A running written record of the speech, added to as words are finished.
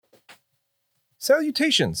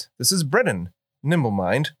Salutations, this is Brennan,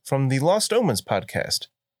 Nimblemind, from the Lost Omens podcast.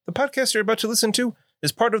 The podcast you're about to listen to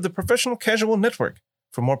is part of the Professional Casual Network.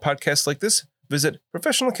 For more podcasts like this, visit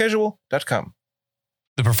professionalcasual.com.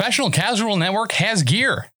 The Professional Casual Network has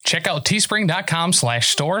gear. Check out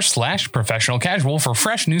teespring.com/store/professionalcasual for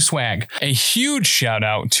fresh new swag. A huge shout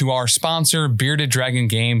out to our sponsor,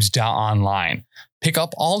 beardeddragongames.online. Pick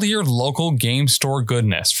up all your local game store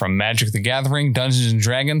goodness from Magic the Gathering, Dungeons &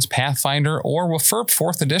 Dragons, Pathfinder, or WFRP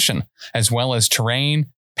 4th Edition, as well as terrain,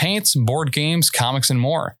 paints, board games, comics, and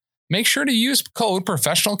more. Make sure to use code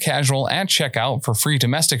Professional Casual at checkout for free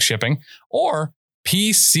domestic shipping, or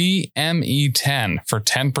PCME10 for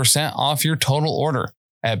 10% off your total order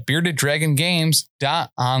at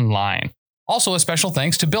beardeddragongames.online. Also, a special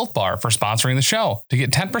thanks to Built Bar for sponsoring the show. To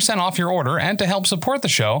get 10% off your order and to help support the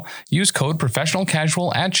show, use code Professional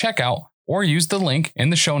Casual at checkout or use the link in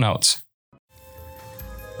the show notes.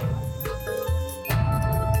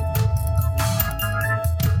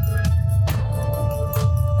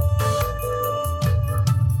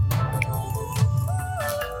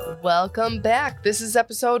 Welcome back. This is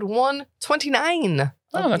episode 129.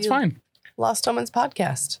 Oh, that's fine. Lost Omens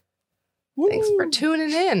podcast. Thanks for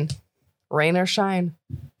tuning in. Rain or shine,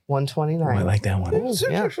 129. Oh, I like that one. Ooh,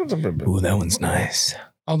 yeah. Ooh, that one's nice.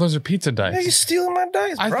 Oh, those are pizza dice. Yeah, you're stealing my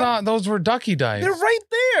dice, bro. I thought those were ducky dice. They're right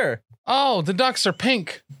there. Oh, the ducks are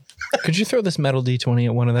pink. Could you throw this metal D20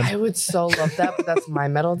 at one of them? I would so love that, but that's my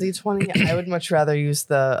metal D20. I would much rather use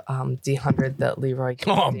the D100 that Leroy gave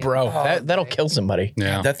Oh, me. bro, that'll okay. kill somebody.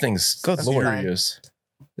 Yeah. That thing's Good Lord. serious.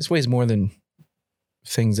 This weighs more than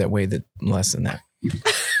things that weigh less than that.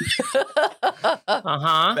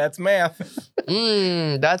 Uh-huh. That's math.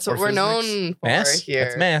 That's what Or we're known physics. for Mass? here.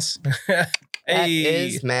 That's mass. That Hey,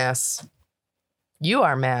 is mass. You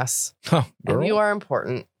are mass. Huh, And girl. you are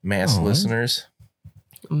important. mass Oh. listeners.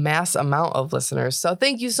 Mass amount of listeners. So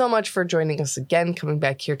thank you so much for joining us again, coming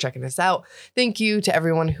back here, checking us out. Thank you to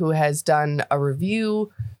everyone who has done a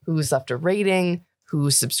review, who's left a rating,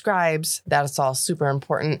 who subscribes. That's all super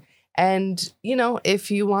important. And, you know, if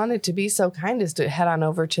you wanted to be so kind as to head on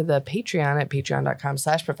over to the Patreon at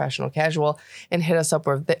patreon.com/professionalcasual and hit us up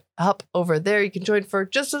over there. You can join for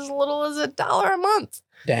just as little as $1 a month.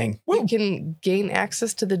 Dang. You can gain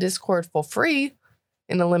access to the Discord for free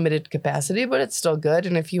in a limited capacity, but it's still good.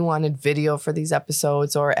 And if you wanted video for these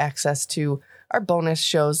episodes or access to our bonus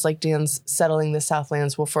shows like Dan's Settling the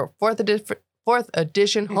Southlands for 4th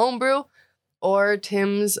edition homebrew, or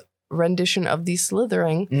Tim's rendition of The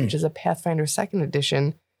Slithering, which is a Pathfinder 2nd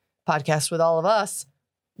edition podcast with all of us,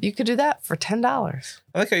 you could do that for $10.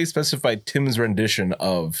 I like how you specified Tim's rendition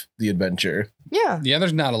of the adventure. Yeah. Yeah,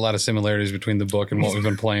 there's not a lot of similarities between the book and what we've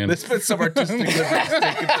been playing. This fits some artistic liberties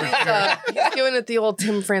taken for sure. He's giving it the old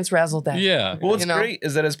Tim France razzle dazzle. Yeah. Well, what's You know? great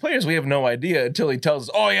is that as players, we have no idea until he tells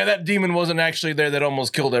us, oh, yeah, that demon wasn't actually there that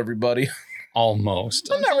almost killed everybody.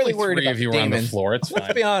 Almost. I'm not really Only worried three about of you the were on the demon. floor. It's Let's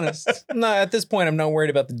fine. be honest. At this point, I'm not worried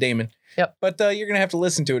about the daemon. Yep. But you're going to have to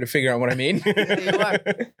listen to it to figure out what I mean. Yeah, you are.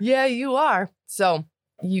 Yeah, you are. So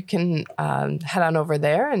you can head on over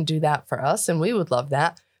there and do that for us, and we would love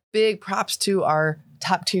that. Big props to our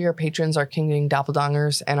top tier patrons, our King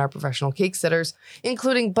Doppeldongers, and our professional cake sitters,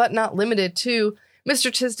 including but not limited to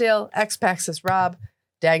Mr. Tisdale, X-Paxis Rob,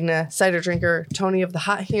 Dagna, Cider Drinker, Tony of the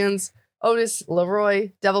Hot Hands, Otis,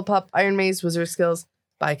 Leroy, Devil Pup, Iron Maze, Wizard Skills,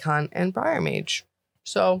 Bicon, and Briar Mage.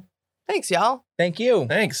 So thanks, y'all. Thank you.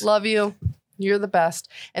 Thanks. Love you. You're the best.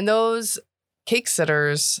 And those cake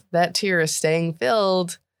sitters, that tier is staying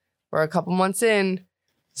filled. We're a couple months in.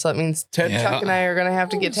 So that means Ted, Yeah. Chuck and I are going to have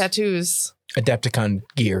to get tattoos. Adepticon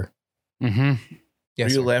gear. Mm-hmm. were Yes.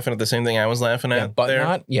 you sir. laughing at the same thing I was laughing Yeah, at but there?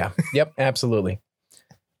 not. Yeah. Yep. Absolutely.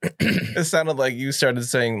 It sounded like you started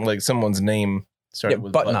saying like someomes name started Yeah,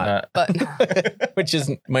 with but but not. But Which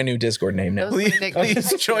is my new Discord name now. Those- Please, Nicknames.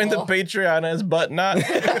 please join the Patreon as but not.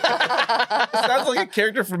 Sounds like a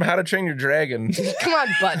character from How to Train Your Dragon. come on,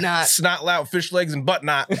 but not. Snot lout, fish legs, and butt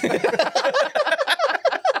knot.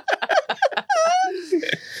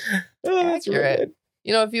 Oh, that's Accurate. right.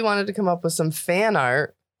 You know, if you wanted to come up with some fan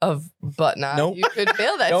art of but not, Nope. you could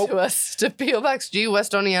mail that Nope. to us to P.O. Box G,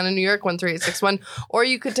 West Oneonta, New York, 13861. Or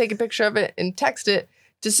you could take a picture of it and text it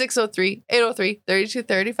to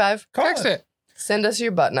 603-803-3235. Text it. Send us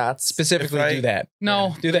your butt knots. Specifically If I- do that.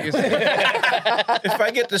 No. Do that. If I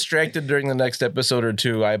get distracted during the next episode or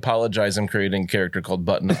two, I apologize. I'm creating a character called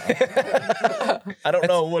Butt Knot. I don't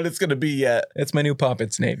know what it's going to be yet. That's my new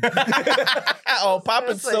puppet's name. Oh,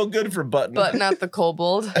 Poppet's so good for Butt Knot. But not the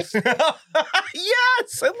kobold. Yes,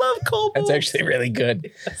 I love cold. That's actually really good.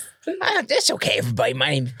 That's okay, everybody. My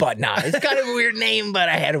name's Buttnut. It's kind of a weird name, but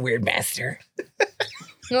I had a weird master.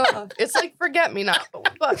 It's like forget me not,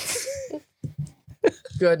 but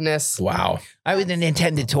goodness. Wow. I was an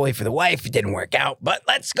intended toy for the wife. It didn't work out, but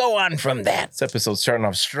let's go on from that. This episode's starting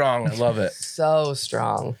off strong. I love it. So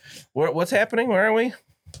strong. What's happening? Where are we?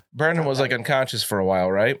 Brendan was like unconscious for a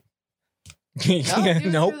while, right? No, he was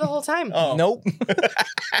Nope. here the whole time. Oh. Nope.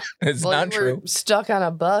 It's Well, not you were true. Stuck on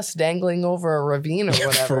a bus dangling over a ravine or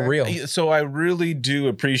whatever. For real. So I really do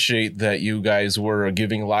appreciate that you guys were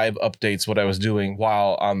giving live updates what I was doing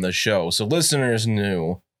while on the show. So listeners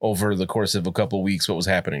knew over the course of a couple weeks what was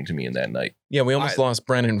happening to me in that night. Yeah, we almost lost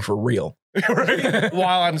Brennan for real. Right?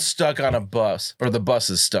 While I'm stuck on a bus or the bus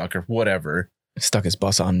is stuck or whatever. Stuck his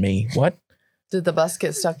bus on me. What? Did the bus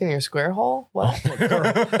get stuck in your square hole? What?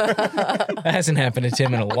 That hasn't happened to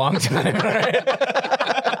Tim in a long time. I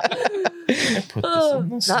put this in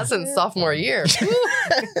this. Not since sophomore year.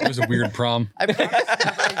 It was a weird prom. I promise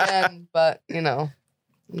never again, but I'm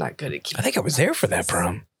not good at I keeping. think I was there for that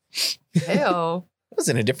prom. Hey-oh. I was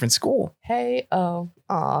in a different school. Hey-oh.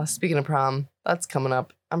 Aw, speaking of prom, that's coming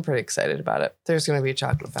up. I'm pretty excited about it. There's going to be a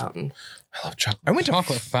chocolate fountain. I love chocolate. I went to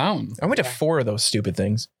Chocolate fountain. I went to 4 of those stupid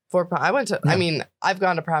things. For prom, I went to, I've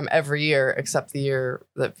gone to prom every year except the year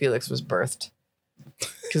that Felix was birthed.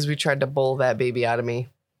 Because we tried to bowl that baby out of me.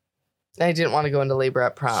 I didn't want to go into labor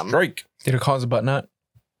at prom. Strike. Did it cause a butt knot?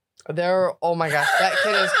 Oh my gosh, that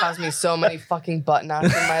kid has caused me so many fucking butt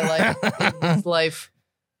knots in my life. In his life.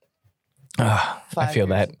 I 5 feel years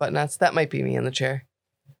that. of butt knots. That might be me in the chair.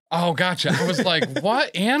 Oh, gotcha. I was like,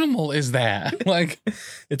 what animal is that? Like,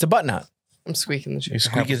 It's a butt knot. I'm squeaking the chair. You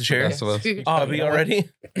squeak his chair. Best of us. Squeaking- Oh, Cubby you know what? already?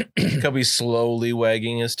 Cubby slowly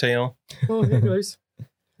wagging his tail. Oh, hey guys.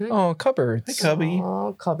 Oh, cupboards. Hey, Cubby.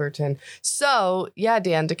 Oh, Cubberton. So, yeah,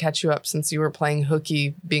 Dan, to catch you up since you were playing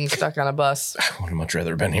hooky being stuck on a bus. I would have much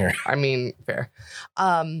rather been here. I mean, fair.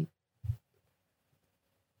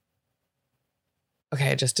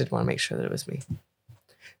 Okay, I just did want to make sure that it was me.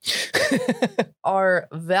 Our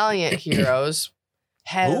valiant heroes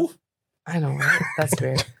have. Who? I know, right? That's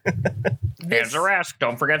weird. And Zaresk.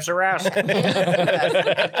 Don't forget Zaresk.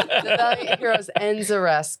 The valiant heroes and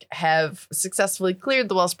Zaresk have successfully cleared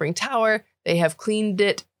the Wellspring Tower. They have cleaned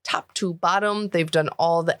it top to bottom. They've done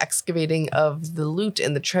all the excavating of the loot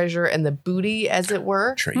and the treasure and the booty, as it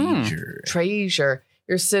were. Treasure. Treasure.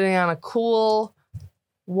 You're sitting on a cool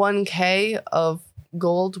 1K of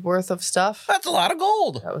gold worth of stuff. That's a lot of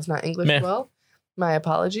gold. That was not English Meh. well. My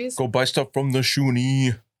apologies. Go buy stuff from the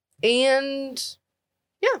Shoonie. And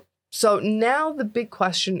yeah. So now the big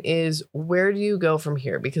question is, where do you go from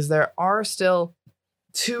here? Because there are still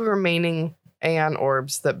 2 remaining Aeon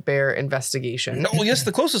orbs that bear investigation. No, yes,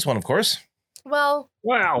 the closest one, of course. Well,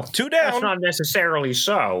 Well, 2 that's down. not necessarily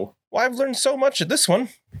so. Well, I've learned so much at this one.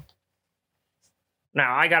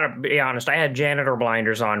 Now, I gotta be honest, I had janitor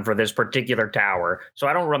blinders on for this particular tower, so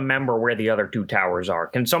I don't remember where the other 2 towers are.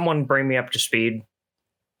 Can someone bring me up to speed?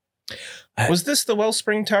 Was this the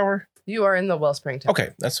Wellspring Tower? you are in the Wellspring Tower. Okay,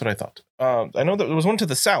 that's what I thought. I know that there was one to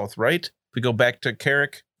the south, right? We go back to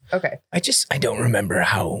Carrick. Okay. I don't remember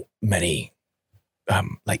how many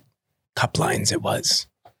like cup lines it was.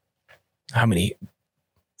 How many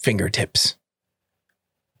fingertips?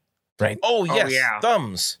 Right? Oh, yes. yeah.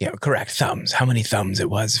 Thumbs. Yeah, correct. Thumbs. How many thumbs it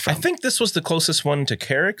was I from. think this was the closest one to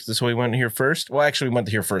Carrick. This is why we went here first. Well, actually, we went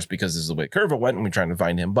here first because this is the way Curva went and we tried to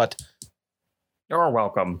find him, but You're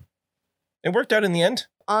welcome. it worked out in the end.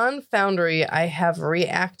 On Foundry, I have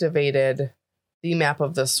reactivated the map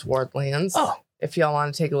of the Swordlands. Oh. If y'all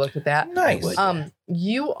want to take a look at that. Nice. would.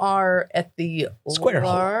 You are at the Square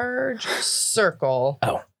hole. large circle.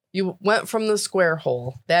 Oh. You went from the square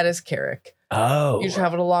hole. That is Carrick. Oh. You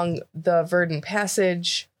traveled along the Verdant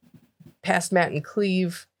Passage, past Matt and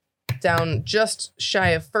Cleve, down just shy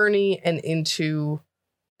of Fernie and into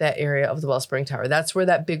that area of the Wellspring Tower. That's where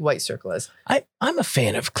that big white circle is. I'm a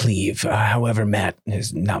fan of Cleve. However, Matt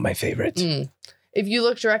is not my favorite. If you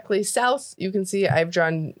look directly south, you can see I've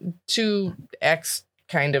drawn 2 X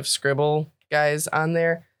kind of scribble guys on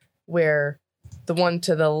there, where the one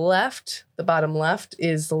to the left, the bottom left,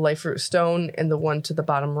 is the Life Root Stone, and the one to the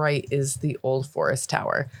bottom right is the Old Forest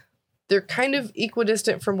Tower. They're kind of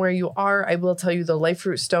equidistant from where you are. I will tell you the Life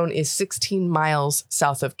Root Stone is 16 miles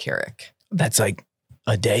south of Carrick. That's like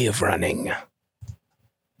a day of running.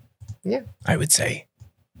 Yeah. I would say.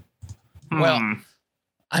 Well, Hmm.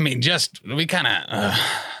 I mean, we kind of,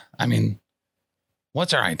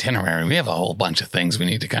 what's our itinerary? We have a whole bunch of things we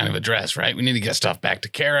need to kind of address, right? We need to get stuff back to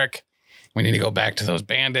Carrick. We need to go back to those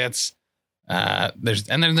bandits.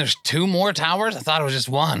 There's 2 more towers. I thought it was just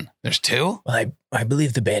 1. There's 2. Well, I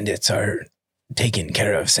believe the bandits are taken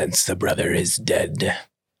care of since the brother is dead.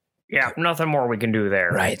 Yeah, nothing more we can do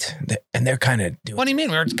there. Right. And they're kind of doing... What do you mean?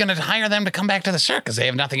 We're going to hire them to come back to the circus. They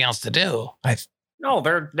have nothing else to do. No,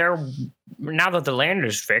 they're now that the land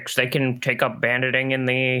is fixed, they can take up banditing in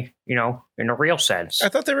the, in a real sense. I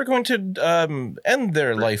thought they were going to end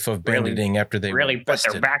their life of banditing after they really were put their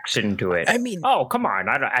bested. backs into it. I mean... Oh, come on.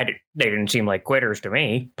 They didn't seem like quitters to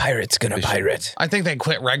me. Pirate's gonna pirate. I think they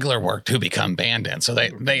quit regular work to become bandits. So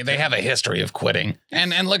they have a history of quitting.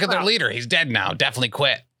 And look at their leader. He's dead now. Definitely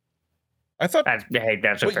quit. I thought... That's a Wait,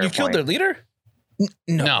 fair you point. killed their leader?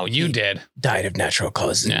 No, you he did. died of natural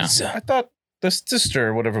causes. Yeah. I thought the sister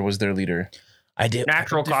or whatever was their leader. I did.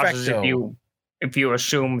 Natural De causes facto. if you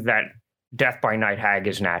assume that death by night hag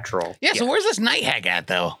is natural. Yeah, so where's this night hag at,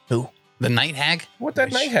 though? Who? The night hag? What'd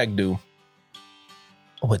that night hag do?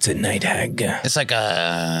 What's a night hag? It's like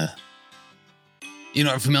a... You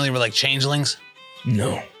know, familiar with, like, changelings?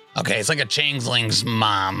 No. Okay, it's like a changeling's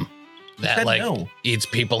mom that, Said like, no. eats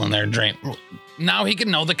people in their dream. Now he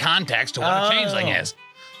can know the context to what a changeling is.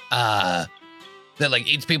 That, like,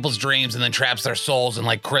 eats people's dreams and then traps their souls in,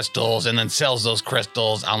 like, crystals and then sells those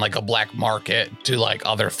crystals on, like, a black market to, like,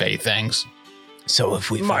 other fae things. So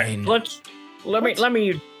if we Mike, find...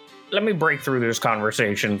 let me break through this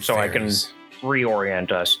conversation so I can Fairies.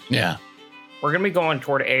 reorient us. Yeah. We're going to be going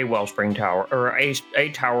toward a wellspring tower, or a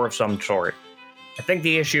tower of some sort. I think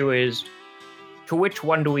the issue is, to which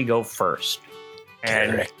one do we go first?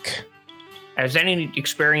 And Carrick. as any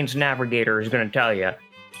experienced navigator is going to tell you,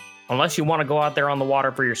 unless you want to go out there on the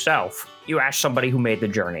water for yourself, you ask somebody who made the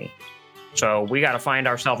journey. So we got to find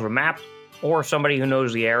ourselves a map or somebody who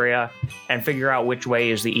knows the area and figure out which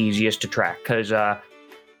way is the easiest to track, because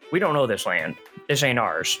we don't know this land. This ain't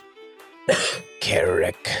ours.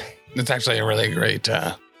 Carrick. That's actually a really great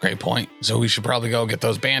point. So we should probably go get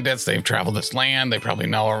those bandits. They've traveled this land. They probably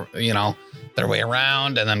know, their way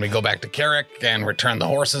around. And then we go back to Carrick and return the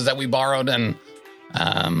horses that we borrowed and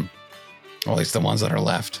at least the ones that are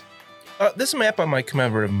left. This map on my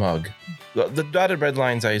commemorative mug, the dotted red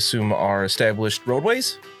lines, I assume, are established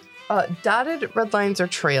roadways? Dotted red lines are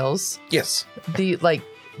trails. Yes. The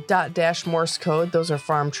dot dash Morse code, those are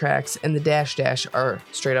farm tracks, and the dash dash are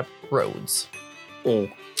straight up roads. Oh,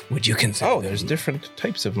 Would you consider... Oh, there's different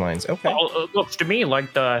types of lines. Okay. well, it looks to me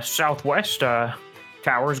like the southwest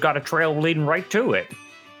tower's got a trail leading right to it.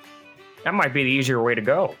 That might be the easier way to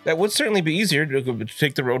go. That would certainly be easier to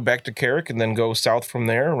take the road back to Carrick and then go south from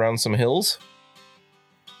there around some hills.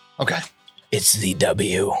 Okay. It's the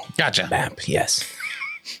W Gotcha. map, yes.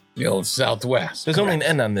 The old Southwest. There's only an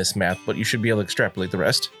N on this map, but you should be able to extrapolate the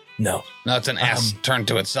rest. No, No, it's an S turned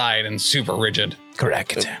to its side and super rigid.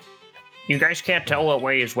 correct. You guys can't tell what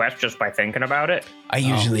way is west just by thinking about it? I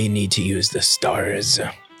usually need to use the stars.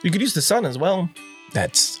 You could use the sun as well.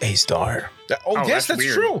 That's a star. Oh, Oh, yes, that's that's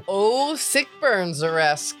weird. true. Oh, sick burns,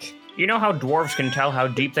 Zaresk. You know how dwarves can tell how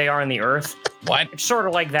deep they are in the earth? What? It's sort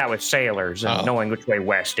of like that with sailors and Oh. knowing which way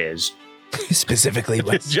west is. Specifically,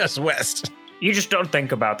 It's just west. You just don't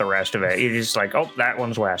think about the rest of it. You're just like, oh, that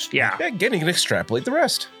one's west. Yeah, Again, you can extrapolate the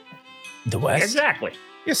rest. the west? exactly.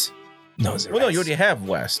 Yes. No, Zaresk. Well, no, you already have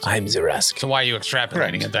west. I'm Zaresk. So why are you extrapolating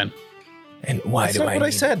Correct. it then? And why That's do not I what I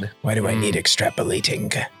need... said. Why do I need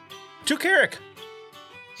extrapolating? To Carrick.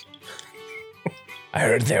 I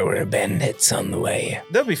heard there were bandits on the way.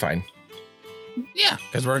 They'll be fine. Yeah,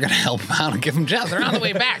 because we're gonna help them out and give them jobs. They're on the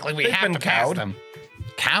way back. Like we They've have been to pass cowed. them.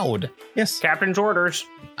 Cowed? Yes. Captain's orders.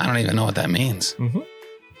 I don't even know what that means.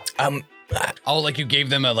 Um, Oh, like you gave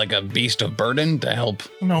them a beast of burden to help.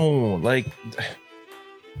 No,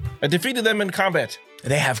 I defeated them in combat.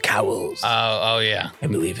 they have cowls. Oh yeah. I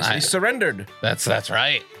believe it's They surrendered. That's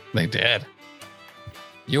right. They did.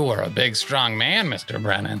 You were a big, strong man, Mr.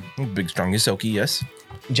 Brennan. Big, strong Yosoki, yes.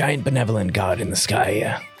 giant benevolent god in the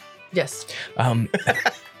sky. Yes.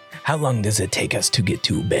 How long does it take us to get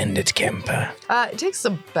to Bandit Camp? It takes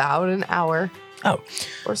about an hour. Oh.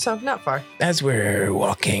 Or so, not far. As we're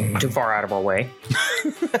walking, Too far out of our way.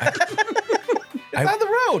 It's on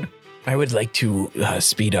the road. I would like to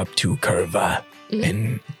speed up to Curva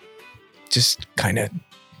and just kind of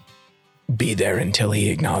be there until he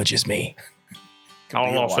acknowledges me. I'll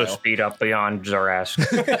be a also while. speed up beyond Zarask.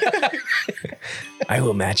 I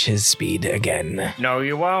will match his speed again. No,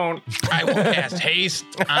 you won't. I will cast haste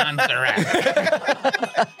on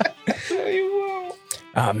Zarak.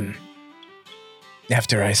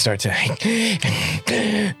 After I start to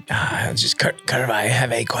just Curva, I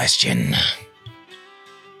have a question.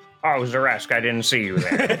 Oh, Zarask, I didn't see you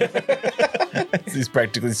there. He's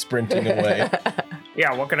practically sprinting away.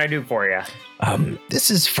 Yeah, what can I do for you? This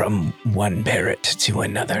is from one parrot to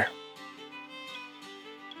another.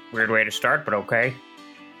 Weird way to start, but okay.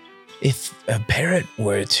 If a parrot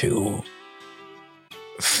were to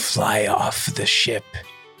fly off the ship,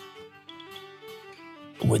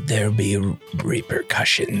 would there be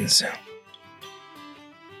repercussions?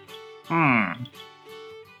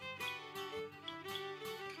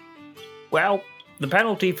 Well, the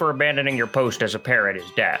penalty for abandoning your post as a parrot is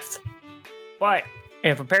death. But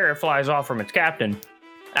if a parrot flies off from its captain,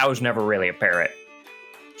 that was never really a parrot.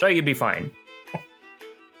 So you'd be fine.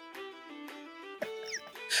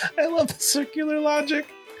 I love the circular logic.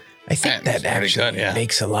 I think That's that pretty actually good, yeah.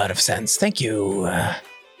 makes a lot of sense. Thank you. And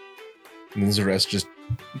then Zarest just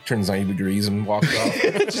turns 90 degrees and walks off.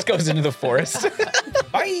 Just goes into the forest.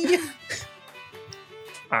 Bye.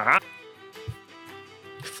 Uh-huh.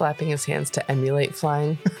 Flapping his hands to emulate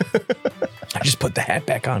flying. I just put the hat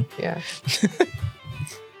back on. Yeah.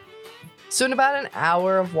 So in about an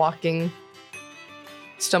hour of walking,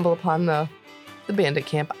 stumble upon the bandit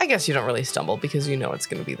camp. I guess you don't really stumble because you know it's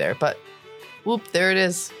going to be there, but whoop, there it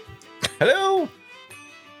is. Hello.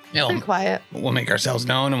 Yeah, Pretty quiet. we'll make ourselves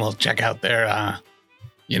known and we'll check out their,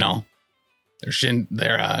 their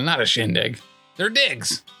not a shindig. Their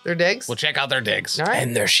digs. Their digs. We'll check out their digs. All right.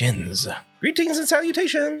 And their shins. Greetings and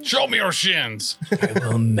salutations. Show me your shins. I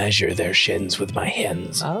will measure their shins with my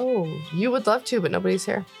hands. Oh, you would love to, but nobody's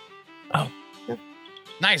here.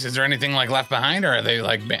 Nice. Is there anything like left behind, or are they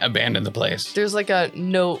like abandoned the place? There's like a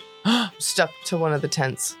note stuck to one of the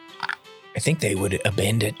tents. I think they would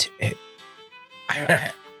abandon it.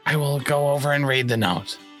 I will go over and read the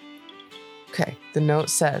note. Okay. The note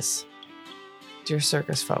says, "Dear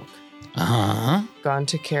circus folk, Uh-huh. gone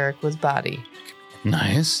to Carrick with body.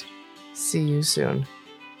 Nice. See you soon."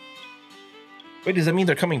 Wait, does that mean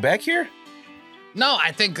they're coming back here? No,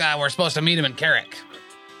 I think we're supposed to meet him in Carrick.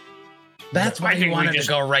 That's why I you think we wanted just-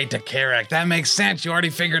 to go right to Carrick. That makes sense. You already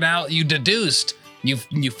figured out. You deduced. You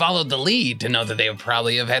followed the lead to know that they would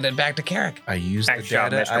probably have headed back to Carrick. I used the Nice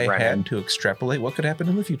job, data Mr. I Brennan. had to extrapolate what could happen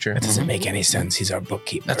in the future. That doesn't make any sense. He's our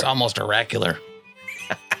bookkeeper. That's almost oracular.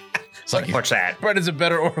 It's like What's that? Bread is a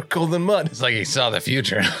better oracle than mud. it's like he saw the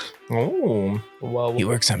future. Oh. Whoa. He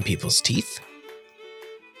works on people's teeth.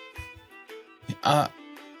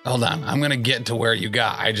 Hold on. I'm gonna get to where you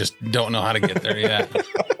got. I just don't know how to get there yet.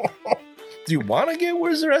 Do you want to get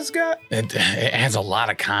where Zarest got? It adds a lot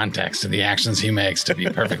of context to the actions he makes, to be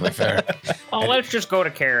perfectly fair. Oh, let's just go to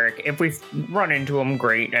Carrick. If we run into him,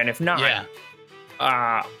 great. And if not,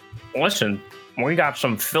 Yeah. listen, we got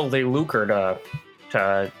some filthy lucre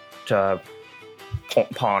to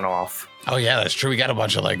pawn off. Oh yeah, that's true. We got a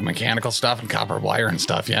bunch of like mechanical stuff and copper wire and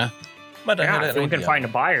stuff. Yeah. But I had Yeah, an if we can idea. find a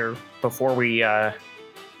buyer before we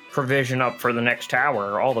provision up for the next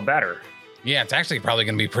tower, all the better. Yeah, it's actually probably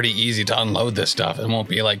going to be pretty easy to unload this stuff. It won't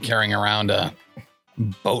be like carrying around a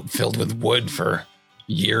boat filled with wood for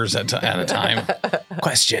years at a time.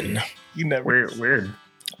 Question. You never. Weird.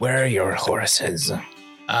 Where are your horses?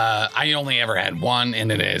 I only ever had one,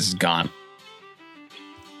 and it is gone.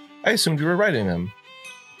 I assumed you were riding them.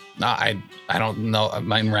 No, I don't know.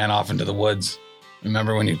 Mine ran off into the woods.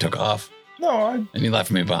 Remember when you took off No, I and you left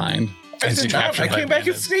me behind? did not. I came back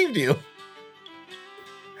and saved you.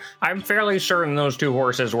 I'm fairly certain those two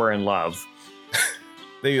horses were in love.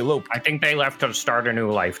 They eloped. I think they left to start a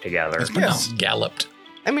new life together. It's pronounced galloped.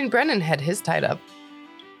 I mean, Brennan had his tied up.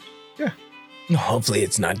 Hopefully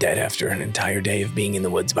it's not dead after an entire day of being in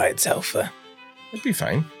the woods by itself. It'd be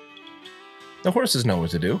fine. The horses know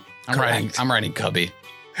what to do. I'm riding Cubby.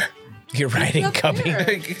 You're riding Up Cubby. there.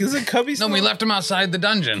 Is it Cubby? No, we left him outside the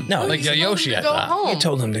dungeon. No, like You Yoshi, I go thought. home. You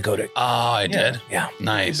told him to go to... Oh, I Yeah. did. Yeah. He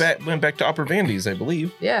Nice. went back to Upper Vandy's, I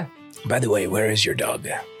believe. Yeah. By the way, where is your dog?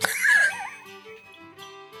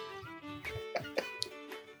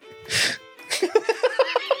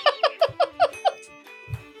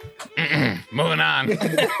 Moving on.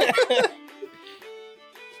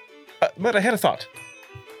 But I had a thought.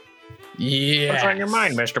 Yeah. What's on your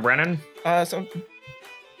mind, Mr. Brennan? So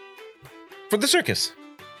for the circus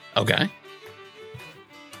Okay.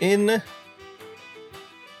 in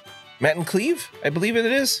Matt and Cleve, I believe it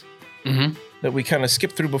is, Mm-hmm. that we kind of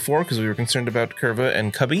skipped through before because we were concerned about Curva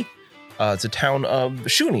and Cubby. It's a town of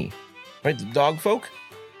Shuni, right? The dog folk.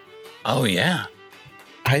 Oh yeah.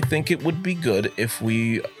 I think it would be good if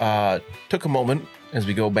we took a moment as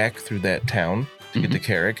we go back through that town to get to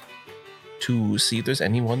Carrick to see if there's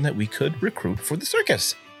anyone that we could recruit for the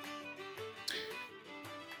circus.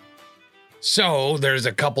 So there's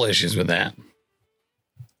a couple issues with that.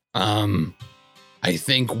 I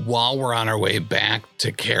think while we're on our way back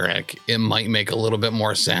to Carrick, it might make a little bit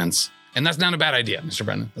more sense. And that's not a bad idea, Mr.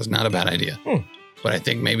 Brennan. That's not a bad idea. But I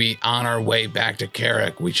think maybe on our way back to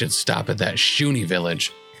Carrick, we should stop at that Shuni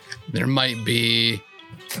village. There might be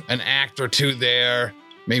an act or two there,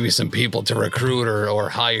 maybe some people to recruit or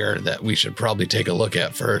hire that we should probably take a look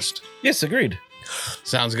at first. Yes, agreed.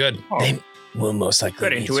 Sounds good. They will most likely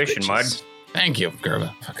Good need intuition, scritches. Thank you,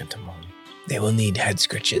 Gerva. Fucking Timon. They will need head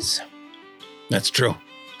scritches. That's true.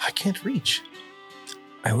 I can't reach.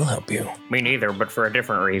 I will help you. Me neither, but for a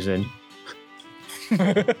different reason.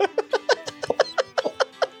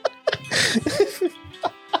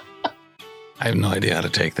 I have no idea how to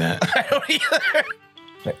take that. I don't either.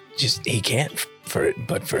 But he can't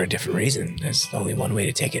but for a different reason. There's only one way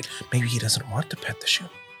to take it. Maybe he doesn't want to pet the shoe.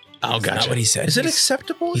 Oh, That's not gotcha. what he said. Is it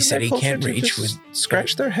acceptable? he in said their he culture can't to reach just with-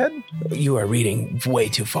 scratch their head. You are reading way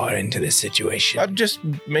too far into this situation. I'm just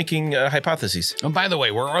making hypotheses. Oh, by the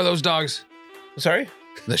way, where are those dogs? Sorry,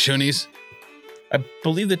 The Shunies? I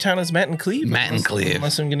believe the town is Matt and Cleve. Matt and Cleve.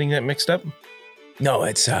 Unless I'm getting that mixed up. No,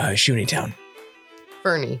 it's Shuni Town.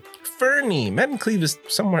 Fernie. Fernie. Matt and Cleve is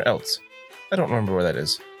somewhere else. I don't remember where that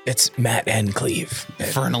is. It's Matt and Cleve.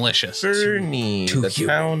 Fernalicious. Fernie, Two the humans.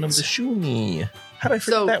 town of the Shuni. How did I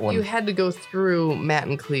forget So that one? you had to go through Matt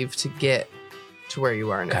and Cleve to get to where you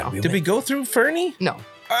are now. Did we go through Fernie? No.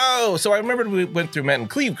 Oh, so I remembered we went through Matt and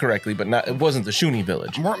Cleve correctly, but not. It wasn't the Shuni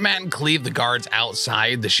village. Weren't Matt and Cleve the guards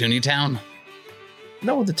outside the Shuni town?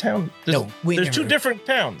 No, the town. There's, No, we there's never- two different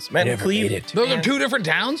towns. Matt and Never made Cleve. it. Those are And- two different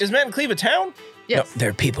towns? Is Matt and Cleve a town? Yes. No,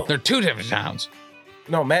 they're people. They're two different towns.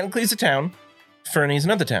 No, Matt and Cleve's a town. Fernie's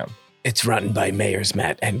another town. It's run by mayors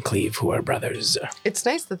Matt and Cleve, who are brothers. It's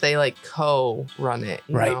nice that they like co-run it.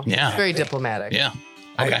 You Right. know? Yeah. It's very diplomatic. Yeah.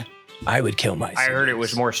 Okay. I would kill my I heard it was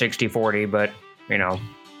seniors. more 60-40, but, you know.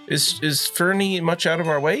 Is Fernie much out of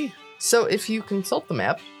our way? So if you consult the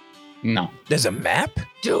map, No. There's a map?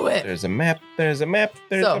 do it. There's a map. There's a map.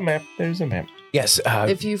 There's So- a map. There's a map. Yes.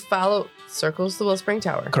 If you follow circles the Wellspring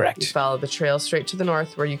Tower, Correct. You follow the trail straight to the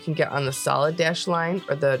north where you can get on the solid dash line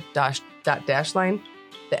or the dot dash line.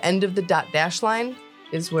 The end of the dot dash line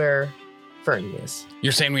is where Fernie is.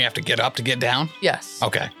 You're saying we have to get up to get down? Yes.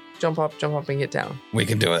 Okay. Jump up, and get down. We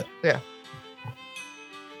can do it.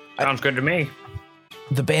 Sounds good to me.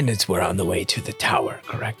 the bandits were on the way to the tower,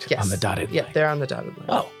 correct? Yes. On the dotted Yep, line. they're on the dotted line.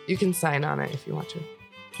 Oh, You can sign on it if you want to.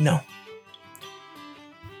 no.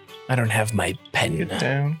 I don't have my pen. Get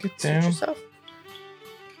down. Get Suit down. yourself.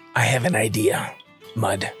 I have an idea,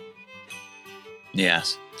 Mud.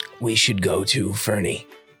 Yes. We should go to Fernie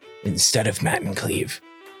instead of Matt and Cleve.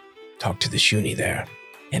 Talk to the Shuni there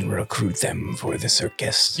and recruit them for the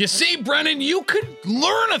circus. You see, Brennan, you could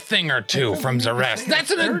learn a thing or two from Zarest. That's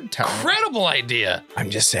an Third time. incredible idea. I'm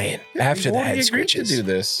just saying. After the We've head already agreed to scritches. do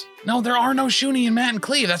this. No, there are no Shuni and Matt and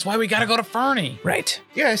Cleve. That's why we got to go to Fernie. Right.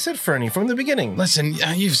 Yeah, I said Fernie from the beginning. Listen,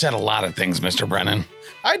 you've said a lot of things, Mr. Brennan.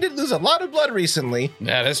 I did lose a lot of blood recently.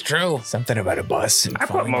 That is true. Something about a bus and I put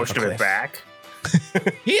falling most off a of it cliff. back.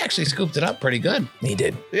 He actually scooped it up pretty good. He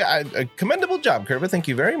did. Yeah, a commendable job, Kerba. Thank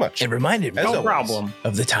you very much. It reminded me As No always. problem.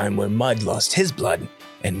 of the time where Mud lost his blood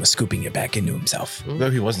and was scooping it back into himself. Though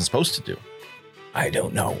he wasn't supposed to do. I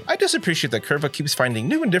don't know. I just appreciate that Kerba keeps finding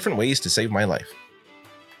new and different ways to save my life.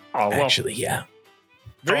 Oh, well, Actually, yeah.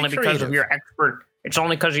 it's only because of your expert. It's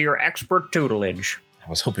only because of your expert tutelage. I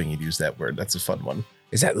was hoping you'd use that word. That's a fun one.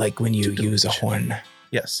 Is that like when you use a horn?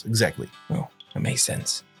 Yes, exactly. Oh, that makes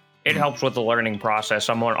sense. It helps with the learning process.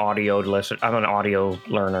 I'm an audio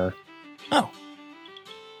learner. Oh.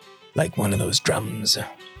 Like one of those drums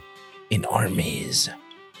in armies.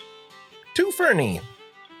 To Fernie.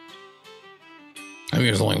 I think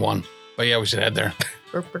there's only one. But yeah, we should head there.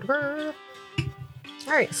 Burr, burr, burr.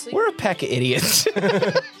 All right, so We're a pack of idiots.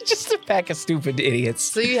 Just a pack of stupid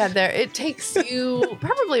idiots. you head there. It takes you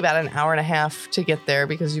probably about an hour and a half to get there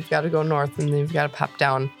because you've got to go north and then you've got to pop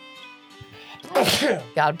down.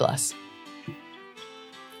 God bless.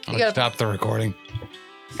 I'm You gonna gotta- stop the recording.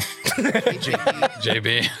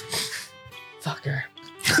 JB. Fucker.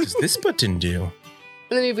 What does this button do? And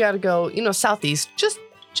then you've got to go, southeast,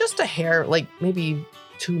 just a hair, like maybe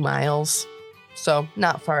 2 miles. So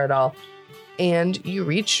not far at all. And you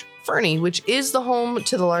reach Fernie, which is the home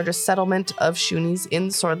to the largest settlement of Shunies in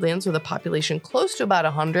Swordlands with a population close to about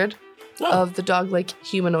 100 of the dog-like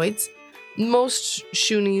humanoids. Most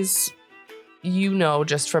Shunies,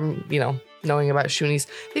 just from, knowing about Shunies,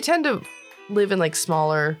 they tend to live in like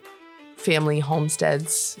smaller family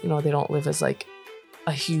homesteads. They don't live as like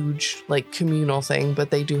a huge like communal thing,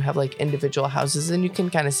 but they do have like individual houses, and you can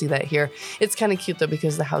kind of see that here. It's kind of cute though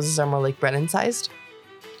because the houses are more like Brennan sized.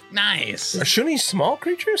 Nice. Are Shuni small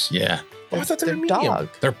creatures? Yeah. Oh, I thought they They're were medium. dog.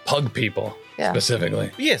 They're pug people, Yeah.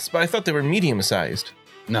 specifically. Yes, but I thought they were medium sized.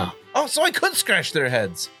 No. Oh, so I could scratch their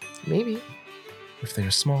heads. Maybe. if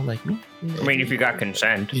they're small like me. I mean, if you got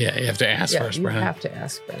consent. Yeah, you have to ask Yeah, first, you Brennan. have to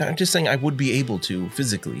ask Brennan. I'm just saying I would be able to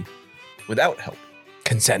physically without help.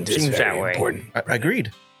 Consent is Seems very that way. important. I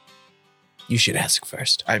agreed. You should ask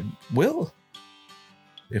first. I will.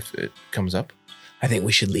 If it comes up. I think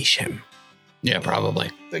we should leash him, Yeah,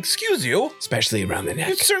 probably. Excuse you? especially around the neck.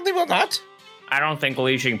 You certainly will not. I don't think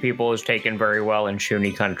leashing people is taken very well in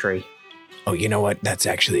Shuni country. Oh, you know what? That's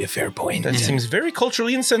actually a fair point. That seems very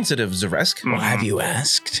culturally insensitive, Zaresk. Well, have you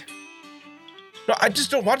asked? No, I just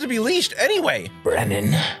don't want to be leashed anyway.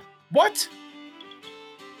 Brennan. What?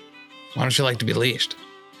 Why don't you like to be leashed?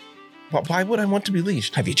 Why would I want to be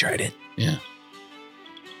leashed? Have you tried it? Yeah.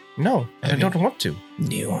 No, I Have don't want to.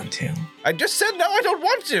 Do you want to? I just said no, I don't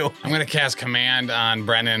want to. I'm going to cast command on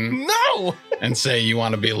Brennan No! and say you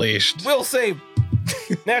want to be leashed. Will save.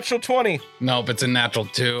 Natural 20. Nope, it's a natural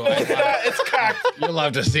 2. It's cocked. You'll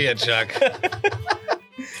love to see it, Chuck.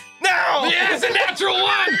 No! Yes, a natural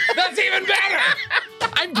 1! That's even better!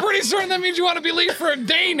 I'm pretty certain that means you want to be leashed for a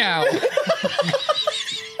day now.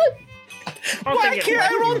 Why can't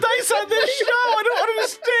I roll dice on this show? I don't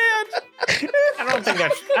understand.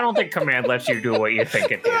 I don't think command lets you do what you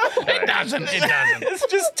think it does. It doesn't. It doesn't. It's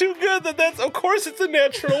just too good that's, of course, it's a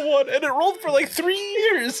natural 1, and it rolled for like 3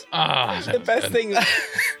 years. Ah, The best thing is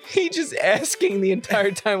he just asking the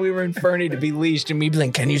entire time we were in Fernie to be leashed and me being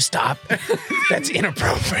like, can you stop? That's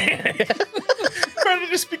inappropriate. Trying to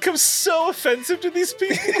just become so offensive to these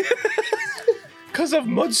people. Because of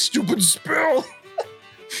Mud's stupid spell.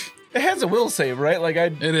 It has a will save, right? Like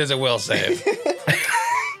It is a will save.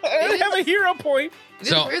 I don't have a hero point. It is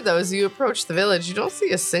So- weird though, as you approach the village, you don't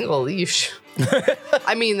see a single leash.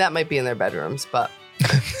 I mean, that might be in their bedrooms, but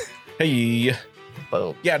Hey.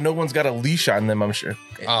 boom. Yeah, no one's got a leash on them, I'm sure.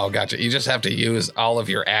 Oh, gotcha. You just have to use all of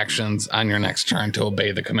your actions on your next turn to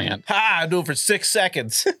obey the command. Ha! I do it for 6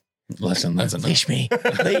 seconds. Listen, that's enough. Leash me.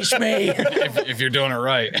 Leash me. if you're doing it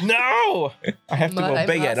right. No! I have to But I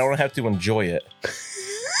obey it. I must. don't have to enjoy it.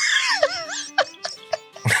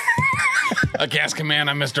 A cast command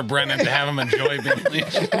on Mr. Brennan to have him enjoy being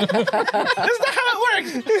leashed. That's not how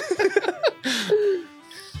it works.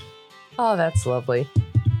 Oh, that's lovely.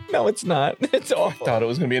 No, it's not. It's I awful. thought it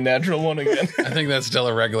was going to be a natural 1 again. I think that's still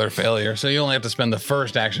a regular failure. So you only have to spend the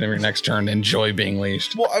first action of your next turn to enjoy being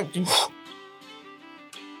leashed. Well, I think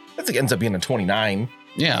it ends up being a 29.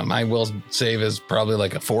 Yeah, my will save is probably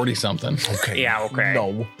like a 40 something. Okay. Yeah, okay.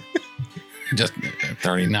 No. Just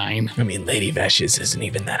 39. I mean, Lady Vash's isn't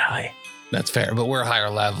even that high. That's fair, but we're higher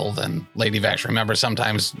level than Lady Vash. Remember,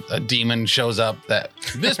 sometimes a demon shows up that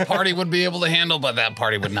this party would be able to handle, but that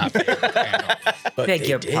party would not be able to handle. But Beg they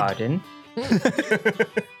your did. pardon.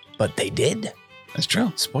 But they did, That's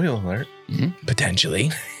true. Spoiler alert.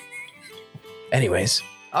 potentially. Anyways,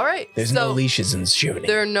 All right. there's so no leashes in Shuni.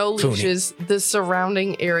 there are no Funi. leashes. The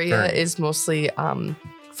surrounding area Fern. is mostly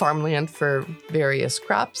farmland for various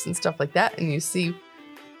crops and stuff like that. And you see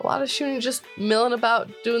a lot of Shuni just milling about,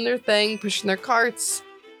 doing their thing, pushing their carts.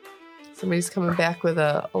 Somebody's coming back with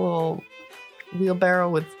a little wheelbarrow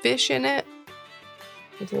with fish in it,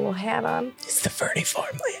 with a little hat on. It's the Fernie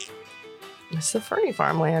farmland. It's the Fernie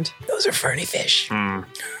farmland. Those are Fernie fish. And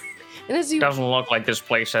as you Doesn't look like this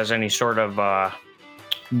place has any sort of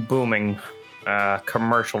booming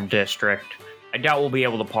commercial district. I doubt we'll be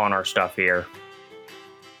able to pawn our stuff here.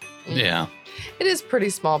 Yeah. It is pretty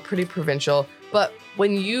small, pretty provincial, but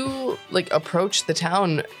when you approach the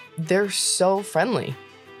town, they're so friendly.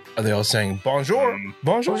 Are they all saying bonjour?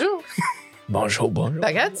 Bonjour? Bonjour, Bonjour, bonjour.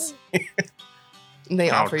 baguettes. And they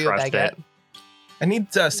I don't offer you a trust baguette. it. I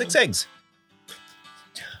need 6 eggs.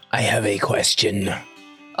 I have a question.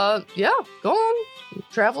 Yeah, go on,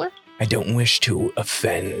 traveler. I don't wish to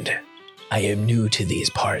offend. I am new to these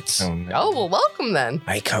parts. Oh, no. Oh well, welcome then.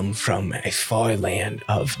 I come from a far land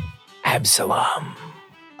of Absalom.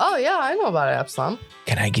 Oh yeah, I know about Absalom.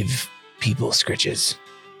 Can I give people scritches?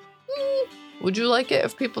 Would you like it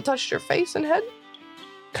if people touched your face and head?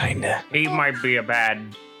 Kinda. He might be a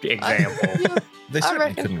bad example. Yeah. They I certainly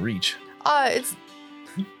reckon. couldn't reach. It's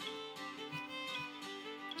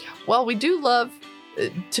well, we do love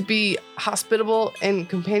to be hospitable and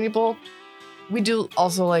companionable. We do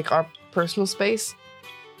also like our personal space.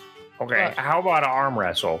 Okay, What? how about an arm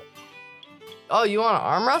wrestle? Oh, you want to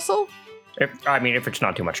arm wrestle? If it's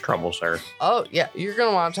not too much trouble, sir. Oh yeah, you're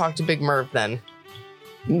gonna want to talk to Big Merv then.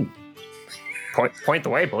 Point the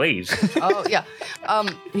way, please. Oh yeah,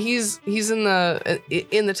 he's in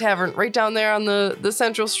the tavern right down there on the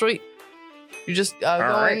central street. You just go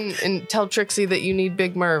right. in and tell Trixie that you need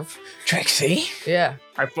Big Merv. Trixie? Yeah.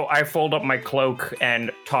 I fold up my cloak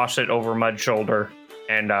and toss it over Mud's shoulder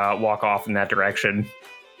and walk off in that direction.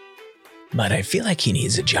 but I feel like he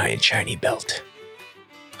needs a giant shiny belt.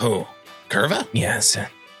 Who? Curva? Yes.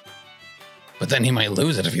 But then he might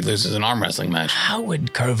lose it if he loses an arm wrestling match. How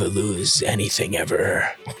would Curva lose anything ever?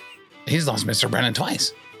 He's lost Mr. Brennan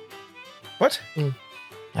twice. What?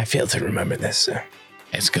 I fail to remember this.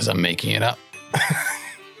 It's because I'm making it up.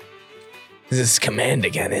 This is command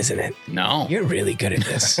again, isn't it? No. You're really good at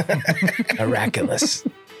this. Miraculous.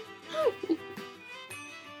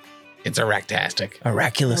 It's a rectastic.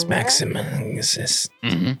 Miraculous Maximus.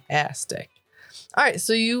 Mm-hmm. Fantastic. All right,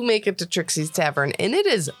 so you make it to Trixie's Tavern, and it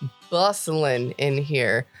is bustling in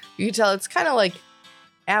here. You can tell it's kind of like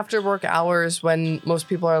after work hours when most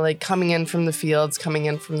people are like coming in from the fields, coming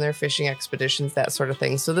in from their fishing expeditions, that sort of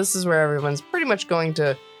thing. So this is where everyone's pretty much going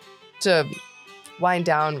to wind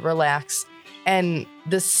down, relax. And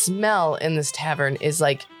the smell in this tavern is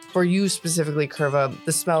like, for you specifically, Curva,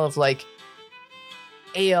 the smell of like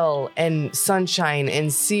ale and sunshine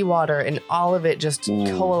and seawater, and all of it just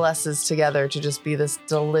coalesces together to just be this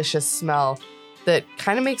delicious smell that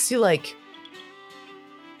kind of makes you like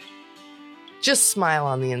just smile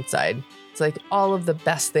on the inside. It's like all of the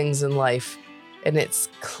best things in life, and it's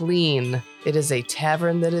clean. It is a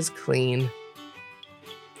tavern that is clean.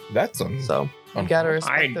 That's So you gotta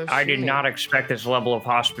respect those I did shooting. not expect this level of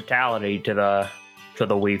hospitality to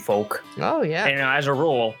the wee folk. Oh yeah. And as a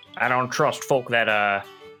rule, I don't trust folk that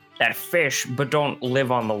fish but don't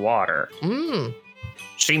live on the water.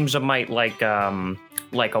 Seems a mite like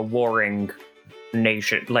a warring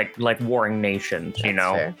nation, like warring nations, you That's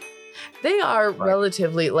know. fair. They are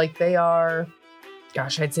relatively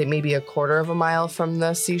gosh, I'd say maybe a quarter of a mile from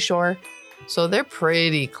the seashore. So they're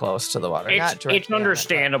pretty close to the water. It's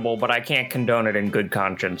understandable, but I can't condone it in good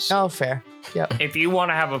conscience. Oh, fair. Yep. If you want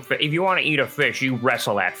to eat a fish, you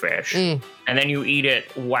wrestle that fish, and then you eat it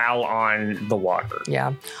while on the water.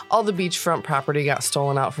 Yeah. All the beachfront property got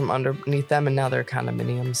stolen out from underneath them, and now they're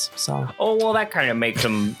condominiums. So. Oh well, that kind of makes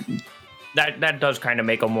them. That does kind of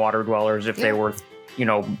make them water dwellers if they were,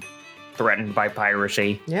 threatened by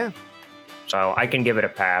piracy. Yeah. So I can give it a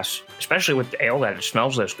pass, especially with the ale that it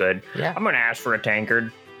smells this good. Yeah. I'm gonna ask for a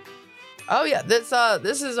tankard. Oh yeah. This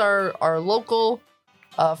is our local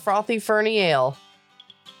frothy ferny ale.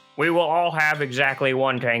 We will all have exactly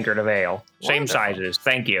one tankard of ale, same Wonderful. sizes.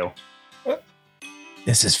 Thank you,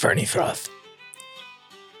 This is Fernie Froth.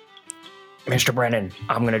 Mr. Brennan.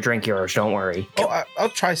 I'm gonna drink yours. Don't worry. Oh, I'll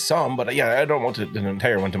try some, but I don't want an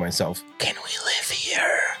entire one to myself. Can we live here?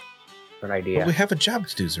 Good But idea. we have a job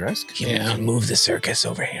to do, Zaresk. We can move the circus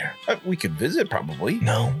over here. We could visit, probably.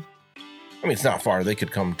 No. I mean, it's not far. They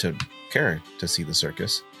could come to Carrick to see the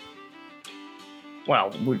circus.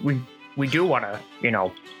 Well, we do want to,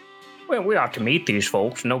 we ought to meet these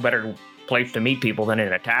folks. No better place to meet people than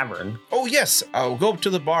in a tavern. Oh, yes. I'll go up to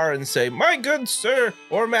the bar and say, "My good sir,"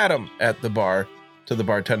 or "Madam," at the bar to the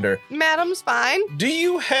bartender. Madam's fine. "Do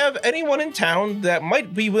you have anyone in town that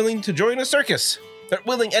might be willing to join a circus? They're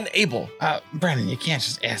willing and able." Brennan, you can't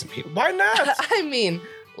just ask people. Why not? I mean,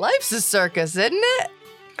 life's a circus, isn't it?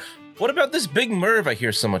 What about this big Merv I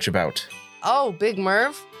hear so much about? Oh, Big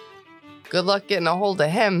Merv. Good luck getting a hold of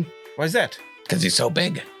him. Why's that? Because he's so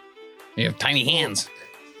big. You have tiny hands.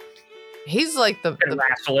 He's like Can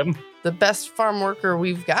wrestle him. the best farm worker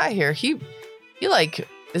we've got here. He like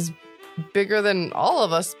is bigger than all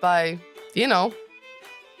of us by,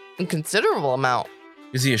 a considerable amount.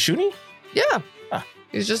 Is he a shoonie? Yeah. Ah.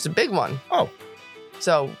 He's just a big one. Oh.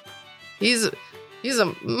 So he's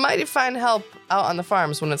a mighty fine help out on the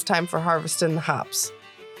farms when it's time for harvesting the hops.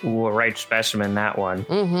 Ooh, a right specimen, that one.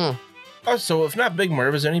 Mm-hmm. Oh, so if not Big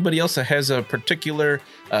Merv, is there anybody else that has a particular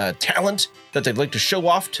talent that they'd like to show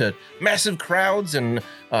off to massive crowds and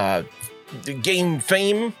gain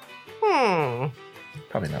fame?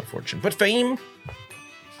 Probably not fortune, but fame.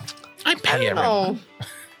 I I pay don't everyone. know.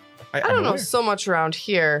 I don't know so much around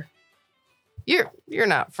here. You're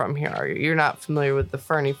not from here, are you? You're not familiar with the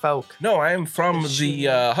Fernie folk. No, I am from the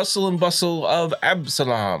hustle and bustle of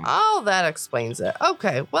Absalom. Oh, that explains it.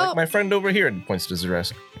 Okay, well, Like my friend over here, and points to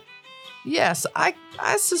Zaresk. yes, I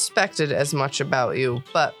suspected as much about you,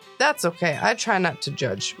 but that's okay. I try not to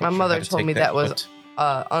judge. My mother told me that was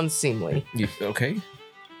unseemly. Okay?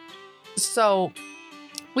 So,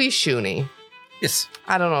 we Shuni. Yes.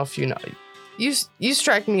 I don't know if you know. You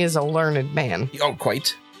strike me as a learned man. Oh,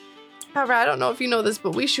 quite. However, I don't know if you know this,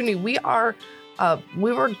 but we Shuni,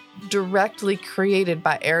 we were directly created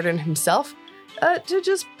by Aridin himself to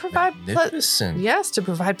just provide Magnificent. to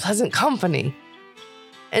provide pleasant company.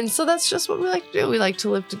 And so that's just what we like to do. We like to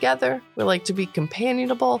live together. We like to be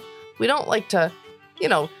companionable. We don't like to,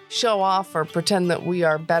 show off or pretend that we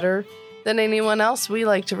are better than anyone else. We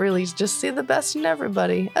like to really just see the best in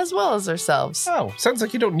everybody, as well as ourselves. Oh, sounds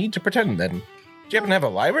like you don't need to pretend then. Do you happen to have a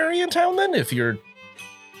library in town then? If you're...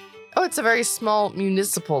 Oh, it's a very small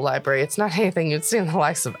municipal library. It's not anything you'd see in the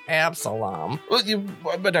likes of Absalom. Well,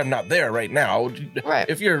 but I'm not there right now. Right.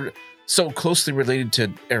 If you're so closely related to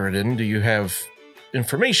Eridan, do you have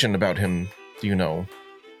information about him? Do you know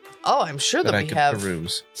Oh, I'm sure that that I we could have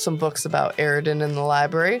peruse? some books about Eridan in the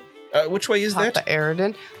library. Which way is Papa that?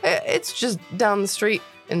 Eridan. It's just down the street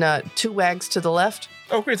and 2 wags to the left.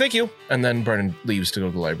 Oh, great, thank you. And then Brennan leaves to go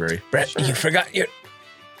to the library. Brett, Sure. you forgot your.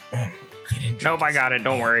 You didn't Nope, I got it.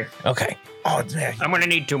 Don't worry. Okay. Oh, man. I'm gonna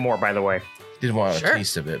need 2 more, by the way. Didn't want Sure. a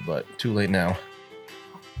taste of it, but too late now.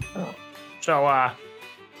 So,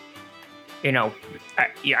 you know,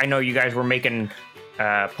 I know you guys were making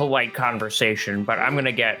polite conversation, but I'm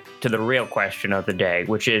gonna get to the real question of the day,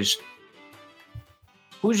 which is,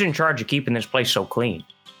 who's in charge of keeping this place so clean?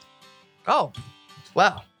 Oh,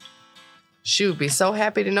 well, she would be so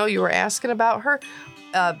happy to know you were asking about her.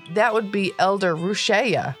 That would be Elder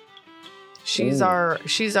Rushea. She's Ooh.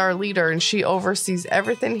 our leader, and she oversees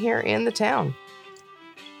everything here in the town.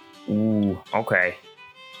 Ooh, okay.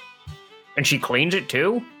 And she cleans it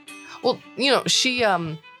too? Well, you know,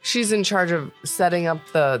 she's in charge of setting up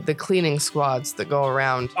the cleaning squads that go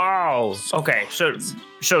around. Oh, okay.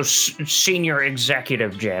 So senior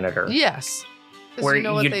executive janitor. Yes. 'Cause Where you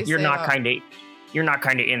know what they you're say not about-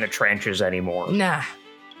 kind of in the trenches anymore. Nah.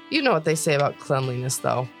 You know what they say about cleanliness,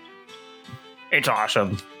 though. It's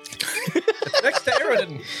awesome. Next to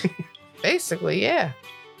Eridan. Basically, yeah.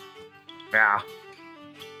 Yeah.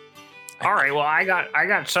 All right. Well, I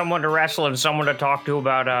got someone to wrestle and someone to talk to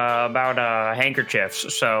about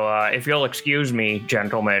handkerchiefs. So if you'll excuse me,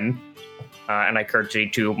 gentlemen, and I curtsy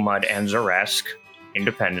to Mud and Zaresk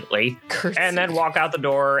independently, and then walk out the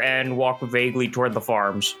door and walk vaguely toward the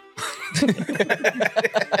farms.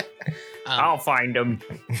 I'll find them.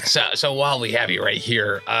 So while we have you right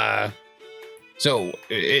here, so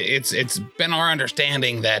it's been our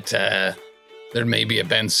understanding that there maybe have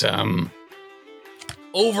been some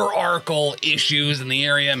overarching issues in the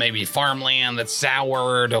area, maybe farmland that's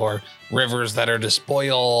soured, or rivers that are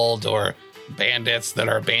despoiled, or bandits that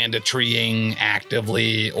are banditrying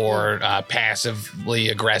actively or passively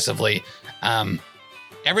aggressively.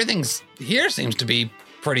 Everything's here seems to be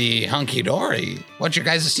pretty hunky-dory. What's your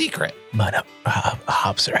guys' secret? But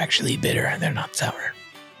hops are actually bitter. They're not sour.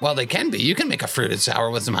 Well, they can be. You can make a fruited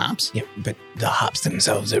sour with some hops. Yeah, but the hops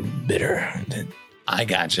themselves are bitter. I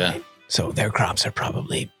gotcha. So their crops are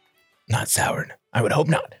probably not soured. I would hope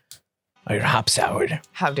not. Are your hops soured?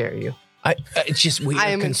 How dare you? It's just we I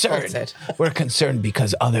are am concerned. insulted. We're concerned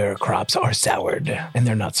because other crops are soured and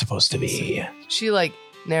they're not supposed to be. She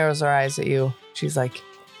narrows her eyes at you. She's like,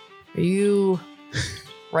 "Are you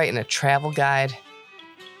writing a travel guide?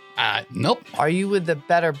 Nope. Are you with the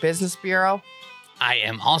Better Business Bureau?" I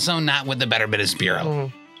am also not with the Better Business Bureau.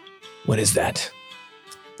 Mm. What is that?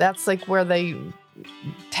 That's where they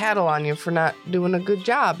tattle on you for not doing a good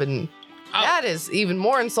job, and that is even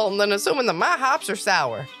more insulting than assuming that my hops are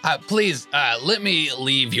sour. Please, let me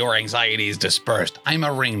leave your anxieties dispersed. I'm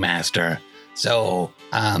a ringmaster. So,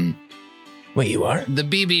 Wait, you are? the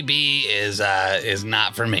BBB is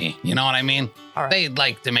not for me. You know what I mean? All right. They'd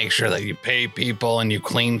like to make sure that you pay people and you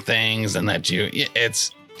clean things and that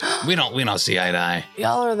we don't see eye to eye.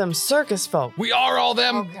 Y'all are them circus folk. We are all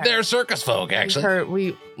them. Okay. They're circus folk,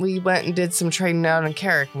 actually. We went and did some trading out in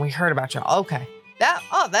Carrick, and we heard about y'all. Okay.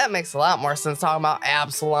 That makes a lot more sense talking about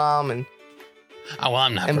Absalom and Oh, well,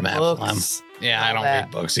 I'm not from Absalom. books. Yeah, I all don't that.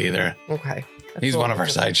 read books either. Okay. That's He's a one little of our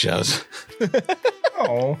sideshows.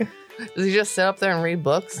 Oh. Does he just sit up there and read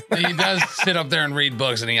books? He does sit up there and read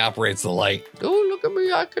books, and he operates the light. Oh, look at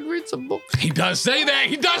me. I could read some books. He does say that.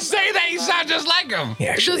 He does say that. He sounds just like him. He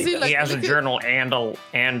actually Does he does. He has a lick journal and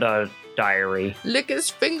a diary. Lick his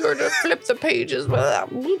finger to flip the pages.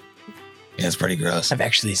 Yeah, it's pretty gross. I've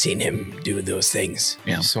actually seen him do those things.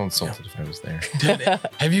 Yeah. I'm so insulted if I was there.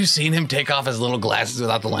 Have you seen him take off his little glasses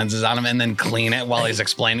without the lenses on him and then clean it while he's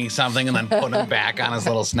explaining something and then put them back on his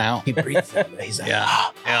little snout? He breathes them. He's like,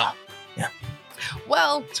 Yeah. Yeah.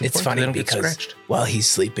 Well, It's important funny they don't get because scratched. while he's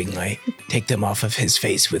sleeping, I take them off of his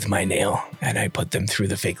face with my nail and I put them through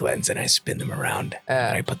the fake lens and I spin them around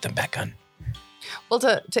and I put them back on. well,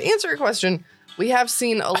 to answer your question, we have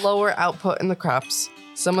seen a lower output in the crops.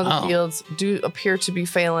 Some of the Oh. fields do appear to be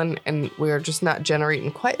failing, and we're just not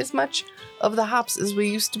generating quite as much of the hops as we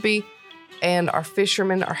used to be. And our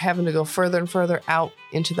fishermen are having to go further and further out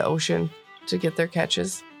into the ocean to get their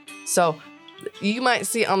catches. So you might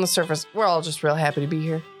see on the surface, we're all just real happy to be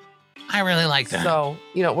here. I really like that. So,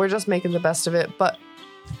 we're just making the best of it. But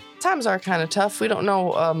times are kind of tough. We don't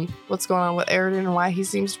know what's going on with Aridin and why he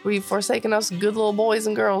seems to be forsaking us good little boys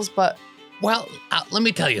and girls, but... Well, let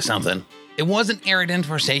me tell you something. It wasn't Aridin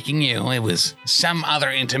forsaking you. It was some other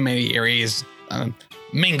intermediaries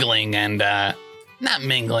mingling and... not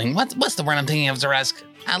mingling. What's the word I'm thinking of, Zaresk?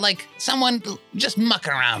 Like someone just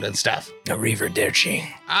mucking around and stuff. A reaver dirching.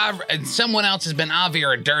 Someone else has been Avi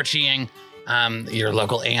or dirching your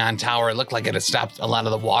local Aeon Tower. It looked like it had stopped a lot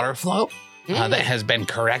of the water flow. That has been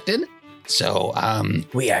corrected. So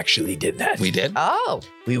we actually did that. We did? Oh.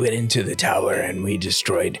 We went into the tower and we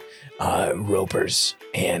destroyed ropers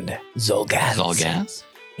and Zolgaths.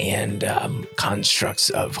 And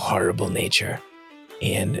constructs of horrible nature.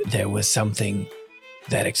 And there was something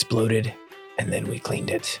that exploded, and then we cleaned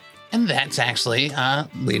it. And that's actually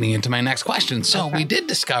leading into my next question. So we did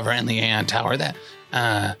discover in the Aeon Tower that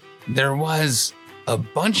there was a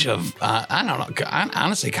bunch of, I don't know,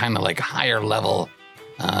 honestly kind of like higher level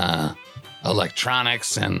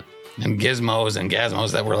electronics and gizmos and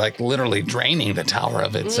gazmos that were like literally draining the tower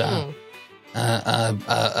of its power.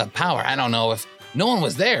 I don't know if no one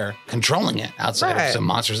was there controlling it outside of some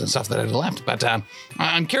monsters and stuff that had left. But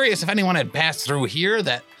I'm curious if anyone had passed through here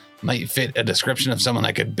that might fit a description of someone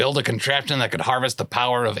that could build a contraption that could harvest the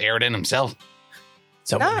power of Aridin himself.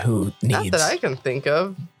 Someone who needs Not that I can think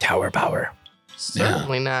of. tower power.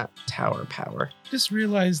 Certainly not tower power. Just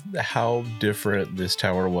realized how different this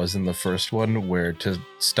tower was in the first one, where to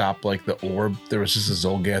stop like the orb, there was just a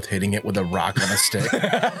Zolgath hitting it with a rock on a stick.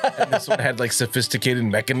 And this one had like sophisticated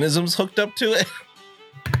mechanisms hooked up to it.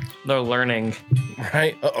 They're learning.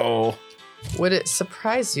 Right? Uh-oh. Would it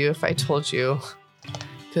surprise you if I told you?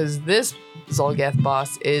 Because this Zolgath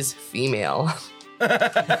boss is female.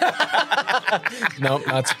 Nope,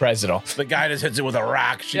 not surprised at all. The guy just hits it with a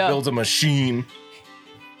rock. She Yeah. builds a machine.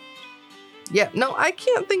 Yeah, no, I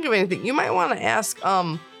can't think of anything. You might want to ask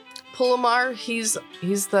Pulamar. He's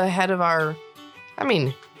the head of our,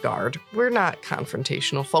 guard. We're not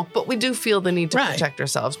confrontational folk, but we do feel the need to protect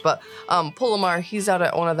ourselves. But Pulamar, he's out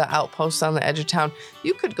at one of the outposts on the edge of town.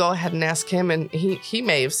 You could go ahead and ask him, and he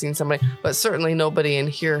may have seen somebody, but certainly nobody in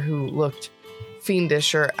here who looked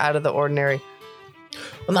fiendish or out of the ordinary.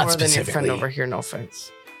 Well, not More than your friend specifically. over here, no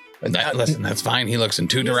offense. Listen, that's fine. He looks in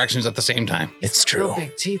two directions at the same time. It's Real true.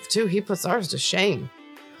 big teeth, too. He puts ours to shame.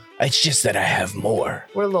 It's just that I have more.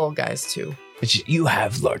 We're little guys, too. You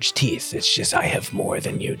have large teeth. It's just I have more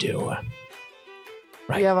than you do.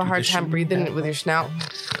 Right. You have a hard time breathing with your snout.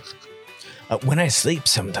 When I sleep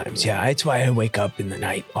sometimes, yeah. That's why I wake up in the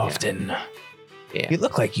night often. Yeah. You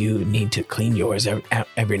look like you need to clean yours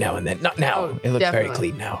every now and then. Not now. Oh, it looks very definitely.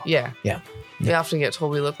 clean now. Yeah. Yeah. We often get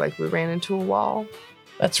told we look like we ran into a wall.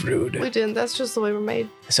 That's rude. We didn't. That's just the way we're made.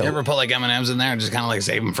 So You ever put like M&Ms in there and just kind of like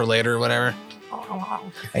save them for later or whatever?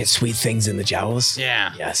 I had sweet things in the jowls.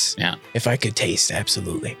 Yeah. Yes. Yeah. If I could taste,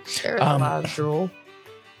 absolutely. There's a lot of drool.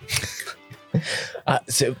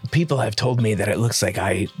 So people have told me that it looks like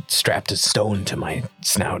I strapped a stone to my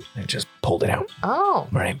snout and just pulled it out. Oh.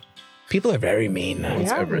 Right. People are very mean. No one's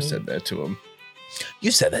Yeah. ever said that to him.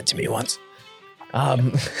 You said that to me once.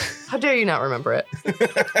 How dare you not remember it?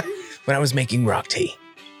 When I was making rock tea.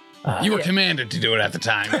 You were commanded to do it at the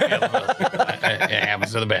time. It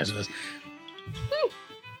happens to the best of us.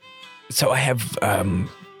 So I have a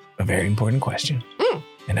very important question.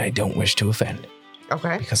 And I don't wish to offend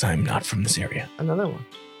Okay. because I'm not from this area. Another one.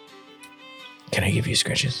 Can I give you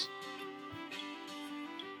scratches?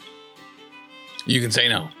 You can say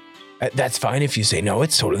no. That's fine if you say no.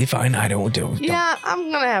 It's totally fine. I don't do. Yeah, I'm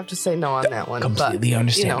going to have to say no on that one. Completely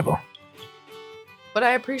understandable. But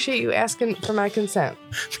I appreciate you asking for my consent.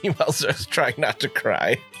 Meanwhile, Zer's trying not to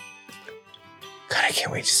cry. God, I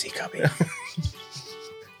can't wait to see Cubby.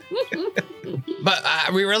 But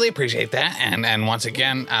we really appreciate that. And once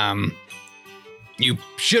again, you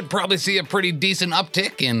should probably see a pretty decent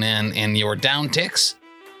uptick in your down ticks.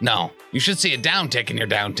 No, you should see a down tick in your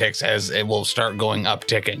down ticks as it will start going up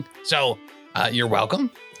ticking. So you're welcome.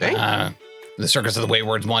 Thank you. The Circus of the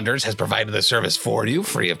Wayward Wonders has provided the service for you,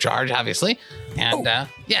 free of charge, obviously. And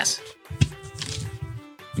yes,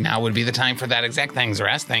 now would be the time for that exact thing,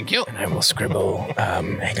 Zarast. Thank you. And I will scribble.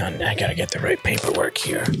 Hang on. I got to get the right paperwork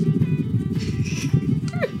here.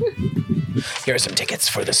 Here are some tickets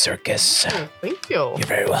for the circus. Thank you. You're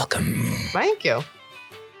very welcome. Thank you.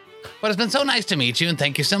 But it's been so nice to meet you, and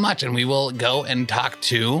thank you so much. And we will go and talk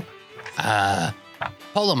to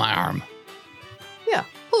Polomarm. Yeah.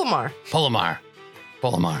 Pulamar.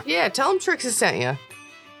 Polomar. Yeah, tell him Trixie sent you.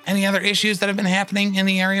 Any other issues that have been happening in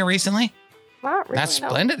the area recently? Not really. That's no.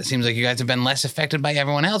 splendid. It seems like you guys have been less affected by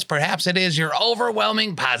everyone else. Perhaps it is your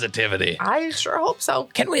overwhelming positivity. I sure hope so.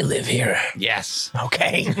 Can we live here? Yes.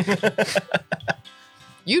 Okay.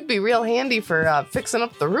 You'd be real handy for fixing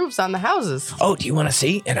up the roofs on the houses. Oh, do you want to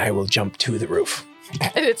see? And I will jump to the roof.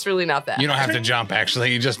 And it's really not that. You don't have to jump,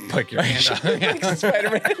 actually. You just put your hand up.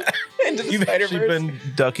 Spider-Man. Into the You've actually Spider-Verse. been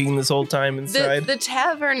ducking this whole time inside. The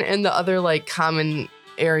tavern and the other like common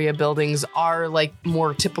area buildings are like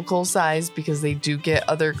more typical size because they do get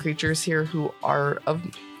other creatures here who are of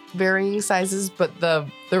varying sizes, but the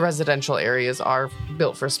residential areas are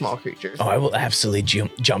built for small creatures. Oh, I will absolutely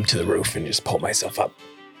jump to the roof and just pull myself up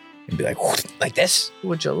and be like this.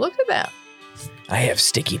 Would you look at that? I have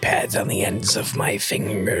sticky pads on the ends of my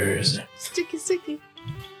fingers. Sticky.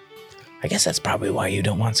 I guess that's probably why you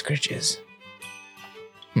don't want scritches.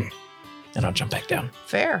 And I'll jump back down.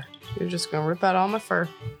 Fair. You're just gonna rip out all my fur.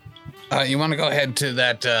 You want to go ahead to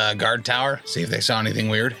that guard tower, see if they saw anything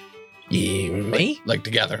weird? Me? Like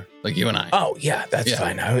together, like you and I. Oh, yeah, that's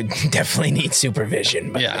fine. I would definitely need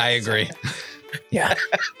supervision. But yeah, I agree. Yeah,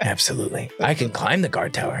 absolutely. I can climb the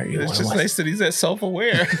guard tower. You It's wanna just watch? nice that he's that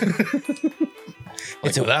self-aware.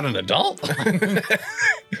 Like without an adult?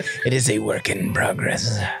 It is a work in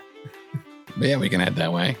progress. But yeah, we can head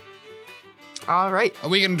that way. All right.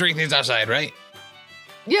 We can drink these outside, right?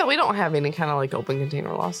 Yeah, we don't have any kind of like open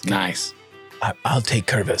container laws. Nice. I'll take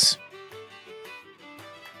Curvis.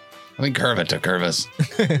 I think Curva took Curvis.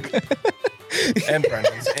 And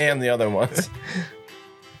Brennan's and the other ones.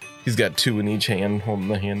 He's got two in each hand holding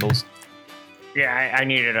the handles. Yeah, I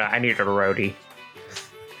needed a roadie.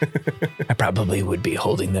 I probably would be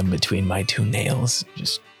holding them between my two nails.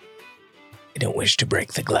 I don't wish to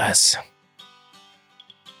break the glass.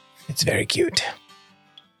 It's very cute.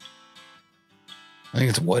 I think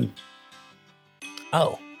it's wood.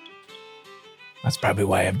 Oh. That's probably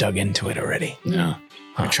why I've dug into it already. Yeah.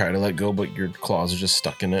 I try to let go, but your claws are just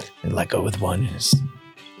stuck in it. I let go with one and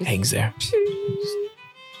it hangs there.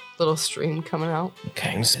 Little stream coming out.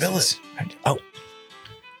 Okay. And spill it. Oh,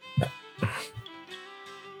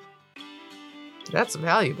 That's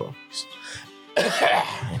valuable.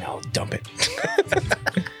 and I'll dump it.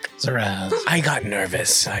 Zaraz. I got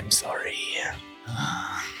nervous. I'm sorry.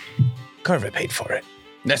 Carver paid for it.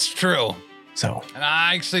 That's true. So, And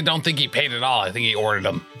I actually don't think he paid at all. I think he ordered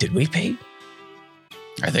them. did we pay?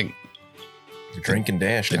 I think Drink and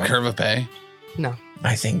dash. did huh? Curva pay? No.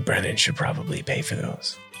 I think Brennan should probably pay for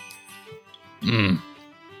those.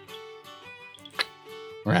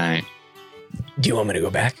 Right. Do you want me to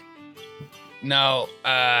go back? No,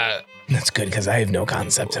 That's good because I have no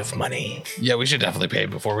concept of money. yeah, we should definitely pay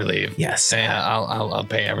before we leave. Yes. Yeah, I'll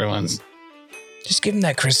pay everyone's. Just give him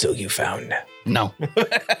that crystal you found. No.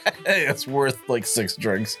 Hey, it's worth like 6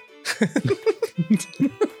 drinks.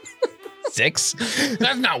 6?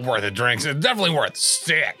 That's not worth a drink. It's definitely worth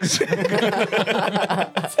 6.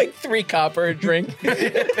 It's like 3 copper a drink.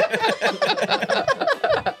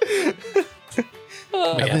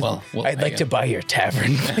 Yeah, well, I'd like to buy your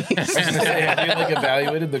tavern, please. Have you like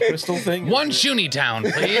evaluated the crystal thing? one Shoonie Town,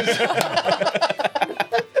 please.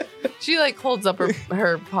 She like holds up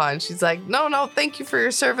her paw and she's like, no, thank you for your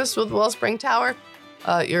service with Wellspring Tower.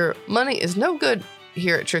 Your money is no good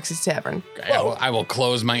here at Trixie's Tavern. I will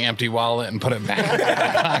close my empty wallet and put it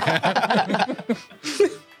back.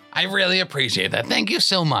 I really appreciate that. Thank you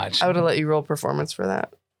so much. I would have let you roll performance for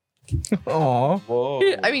that. Aw. Whoa.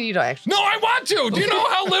 I mean, you don't actually. No, I want to. Do you know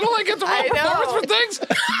how little I get to roll I know. performance for things?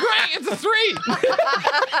 Great, it's a 3.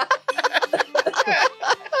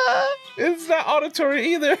 It's not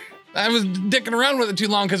auditory either. I was dicking around with it too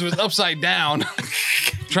long because it was upside down,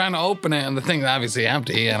 trying to open it, and the thing's obviously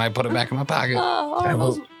empty, and I put it back in my pocket.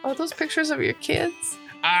 Are those pictures of your kids?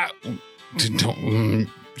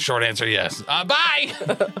 Short answer, yes. Bye.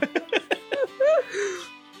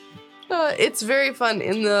 It's very fun.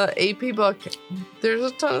 In the AP book, there's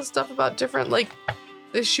a ton of stuff about different, like,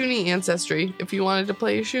 the Shuni ancestry, if you wanted to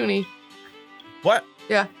play a Shuni. What?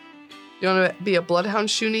 Yeah. You want to be a Bloodhound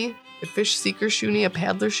Shuni, a Fish Seeker Shuni, a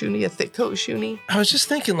Paddler Shuni, a Thick Coat Shuni? I was just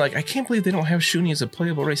thinking, like, I can't believe they don't have Shuni as a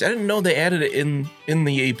playable race. I didn't know they added it in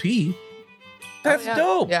the AP. That's Yeah.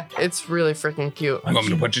 dope. Yeah, it's really freaking cute. You want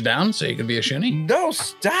me to put you down so you can be a Shoonie? No,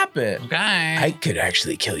 stop it. Okay. I could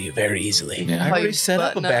actually kill you very easily. Yeah. I already Like set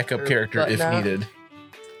up a button up backup or character if button up. needed.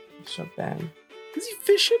 So bad. Is he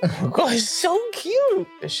fishing? Oh, he's so cute.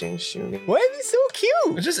 Fishing Shuni. Why is he so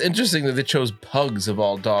cute? It's just interesting that they chose pugs of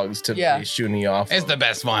all dogs to Yeah. be Shuni off. It's the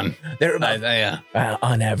best one. They're about, Yeah.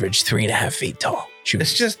 on average 3.5 feet tall.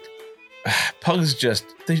 It's just pugs just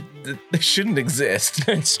they shouldn't exist.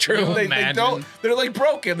 It's true. They don't. They're like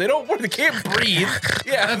broken. They don't. They can't breathe.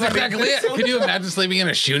 Yeah, That's exactly it. Could you imagine sleeping in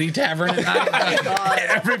a shooty tavern at night?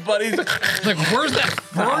 Everybody's Like, where's that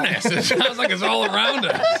furnace? It sounds like it's all around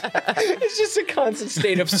us. It's just a constant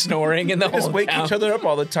state of snoring in the just whole wake town. each other up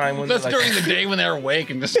all the time. When That's they're during the day when they're awake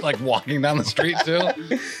and just like walking down the street too.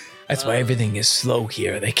 That's why everything is slow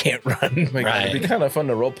here. They can't run. Like, it'd be kind of fun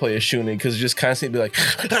to roleplay a Shuni because just constantly be like,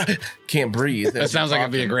 can't breathe. That sounds like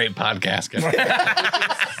it'd be a great podcast.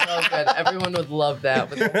 So good. Everyone would love that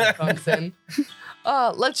with the headphones in.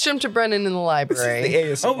 Let's jump to Brennan in the library. The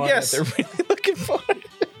ASMR Oh, yes. that they're really looking for.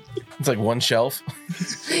 It's like one shelf.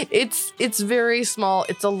 It's very small.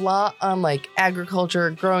 It's a lot on like agriculture,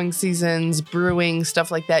 growing seasons, brewing,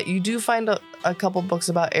 stuff like that. You do find a couple books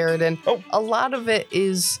about Eridan. Oh. A lot of it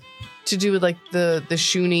is to do with like the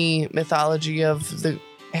Shuni mythology of the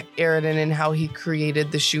Eridan and how he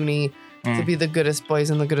created the Shuni to be the goodest boys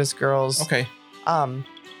and the goodest girls. Okay.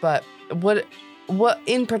 But what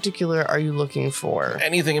in particular are you looking for?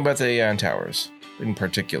 Anything about the Aeon Towers in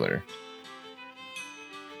particular?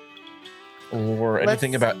 Or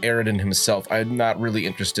anything about Eridan himself. I'm not really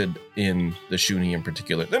interested in the Shuni in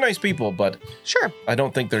particular. They're nice people, but Sure. I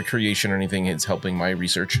don't think their creation or anything is helping my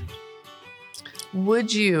research.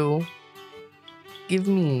 Would you give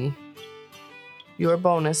me your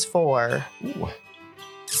bonus for, Ooh,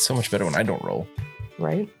 it's so much better when I don't roll.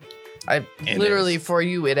 right? It Literally is. for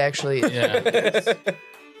you, it actually. Yeah.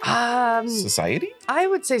 Society? I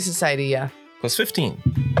would say society, yeah. Plus 15.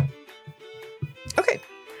 Okay.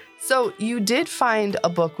 So you did find a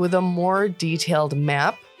book with a more detailed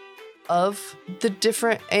map of the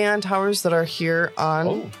different Aeon Towers that are here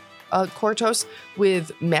on Kortos,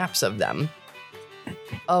 with maps of them.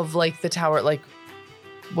 Of like the tower, like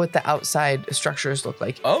what the outside structures look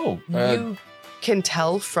like. You can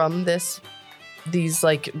tell from these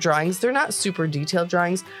like drawings, they're not super detailed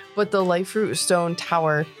drawings, but the Life-Root Stone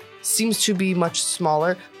Tower seems to be much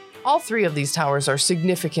smaller. All three of these towers are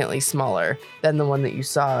significantly smaller than the one that you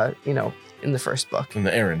saw, in the first book. in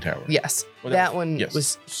the Aaron Tower. Yes, Well, that one yes.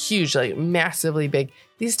 was huge, like massively big.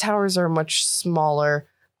 These towers are much smaller.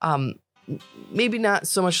 Maybe not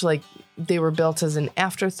so much like they were built as an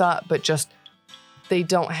afterthought, but just they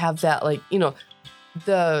don't have that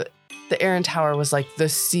the Aaron Tower was like the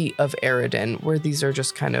seat of Eridan, where these are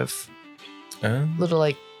just kind of little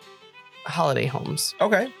like holiday homes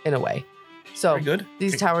Okay. in a way. So Very good.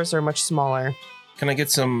 these towers are much smaller. Can I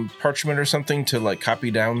get some parchment or something to like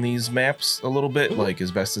copy down these maps a little bit, like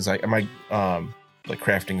as best as like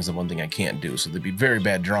crafting is the one thing I can't do, so they'd be very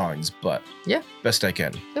bad drawings, but Yeah. best I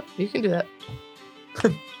can. Yep, you can do that.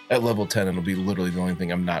 At level 10, it'll be literally the only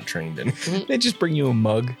thing I'm not trained in. They just bring you a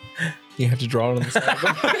mug. You have to draw it on the side of the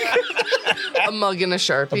mug. A mug and a A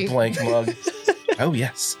Sharpie. blank mug. Oh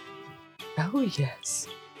yes. Oh yes.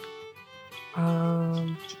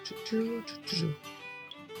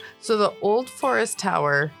 So the Old Forest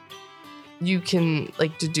Tower, you can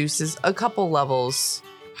like deduce is a couple levels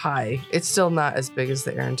high. It's still not as big as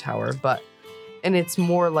the Aaron Tower, and it's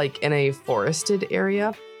more like in a forested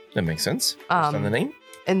area. That makes sense. Based on the name.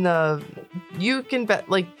 And you can bet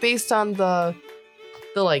like based on the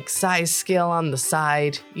like size scale on the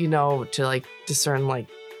side, to like discern like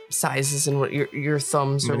sizes and what your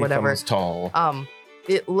thumbs or Many whatever. thumbs tall.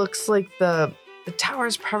 It looks like the tower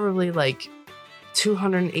is probably like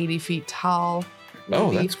 280 feet tall. Oh,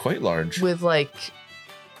 maybe, that's quite large. with like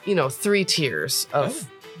 3 tiers of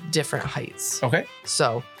different heights. Okay.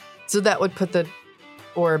 So that would put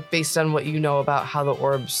or based on what you know about how the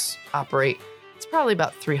orbs operate, it's probably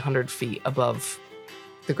about 300 feet above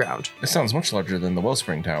the ground. It sounds much larger than the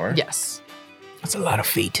Wellspring Tower. Yes. That's a lot of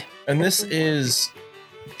feet. And this is,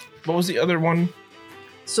 what was the other one?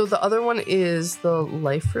 So the other one is the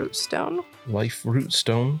Life-Root Stone. Life-Root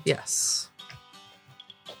Stone. Yes.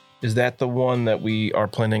 Is that the one that we are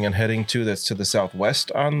planning on heading to that's to the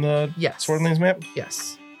southwest on the Yes. Swordlands map?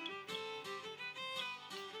 Yes.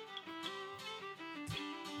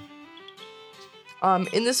 And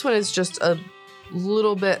this one is just a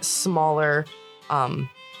little bit smaller.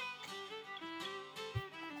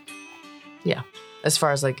 Yeah, as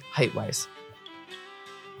far as like height wise.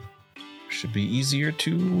 Should be easier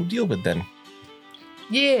to deal with then.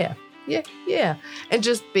 Yeah. And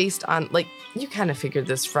just based on like you kind of figured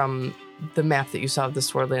this from the map that you saw of the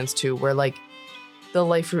Swordlands too, where like the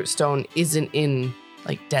Life-Root Stone isn't in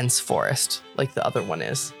like dense forest like the other one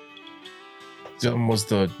is. The other one was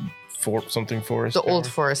the something forest. The tower? Old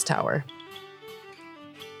Forest Tower.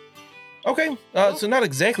 Okay, so not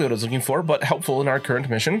exactly what I was looking for, but helpful in our current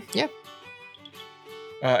mission. Yeah.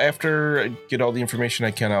 After I get all the information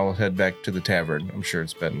I can, I'll head back to the tavern. I'm sure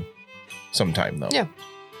it's been some time, though. Yeah.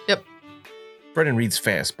 Yep. Brennan reads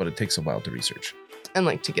fast, but it takes a while to research. And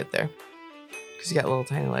like to get there. Because you got little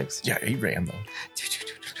tiny legs. Yeah, he ran, though.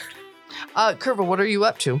 Curva, what are you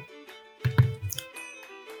up to?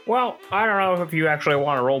 Well, I don't know if you actually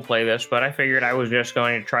want to roleplay this, but I figured I was just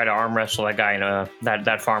going to try to arm wrestle that guy in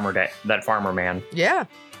that farmer man. Yeah.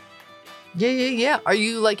 Yeah. Are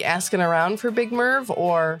you like asking around for Big Merv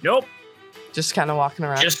or Nope. just kind of walking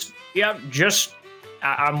around?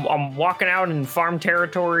 I'm walking out in farm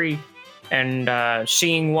territory and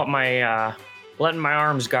seeing what letting my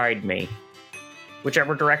arms guide me.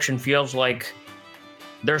 Whichever direction feels like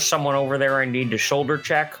there's someone over there I need to shoulder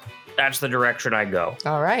check, that's the direction I go.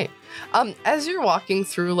 All right. As you're walking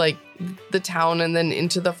through like the town and then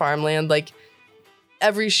into the farmland, like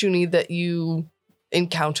every Shuni that you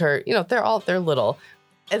encounter, they're little,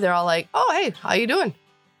 and they're all like, "Oh, hey, how you doing?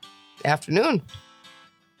 Afternoon.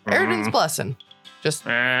 Eridan's blessing." Just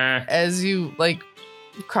as you like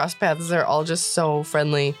cross paths, they're all just so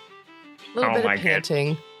friendly. A little bit of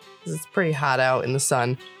panting. 'Cause it's pretty hot out in the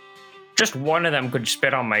sun. Just one of them could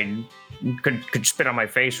spit on my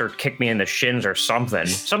face or kick me in the shins or something.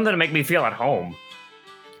 Something to make me feel at home.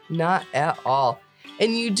 Not at all.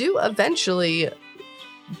 And you do eventually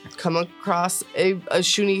come across a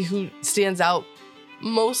Shuni who stands out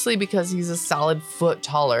mostly because he's a solid foot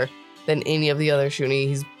taller than any of the other Shuni.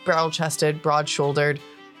 He's barrel-chested, broad-shouldered.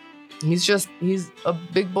 He's a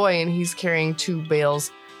big boy, and he's carrying 2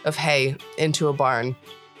 bales of hay into a barn.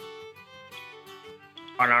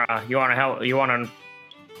 You want to help? You want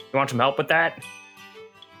some help with that?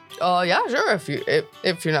 Yeah, sure.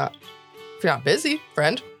 If you're not busy,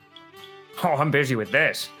 friend. Oh, I'm busy with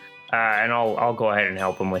this, and I'll go ahead and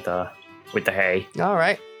help him with the hay. All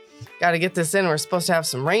right, got to get this in. We're supposed to have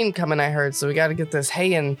some rain coming, I heard, so we got to get this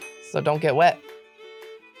hay in so don't get wet.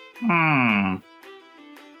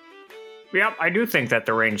 Yep, I do think that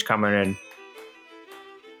the rain's coming in.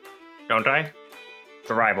 Don't I?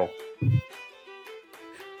 Survival.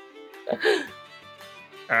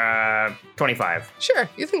 25. Sure,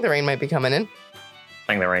 you think the rain might be coming in. I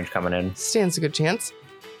think the rain's coming in. Stands a good chance.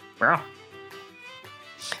 Yeah.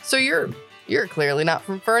 So you're clearly not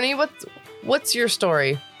from Fernie. What's your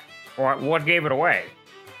story? What gave it away?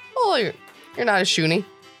 Oh, you're not a Shuni.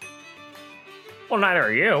 Well, neither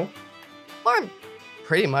are you. Well, I'm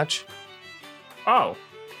pretty much. Oh.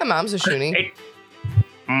 My mom's a Shuni.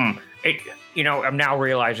 I'm now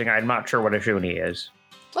realizing I'm not sure what a Shuni is.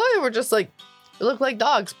 Oh, yeah, we're just like, we look like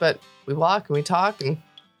dogs, but we walk and we talk and...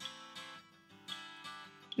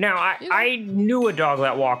 Now, I knew a dog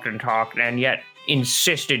that walked and talked and yet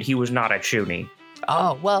insisted he was not a Shuni.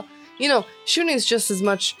 Oh, well, Shuni's just as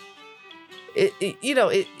much...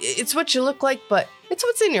 It's what you look like, but it's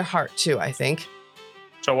what's in your heart, too, I think.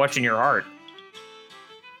 So what's in your heart?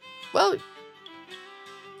 Well,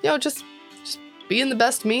 just being the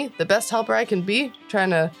best me, the best helper I can be,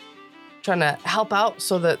 trying to help out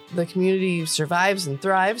so that the community survives and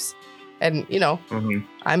thrives. And,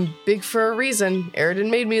 I'm big for a reason.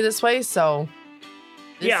 Eridan made me this way, so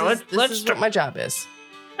this is what my job is.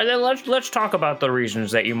 And then let's talk about the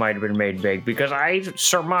reasons that you might have been made big, because I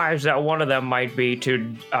surmise that one of them might be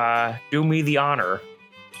to do me the honor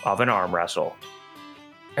of an arm wrestle.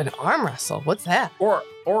 An arm wrestle? What's that? Or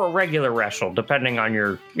a regular wrestle, depending on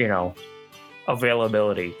your,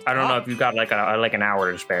 availability. I don't know if you've got like an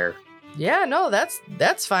hour to spare. Yeah, no, that's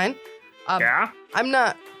fine. Yeah?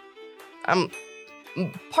 I'm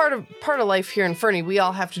part of life here in Fernie. We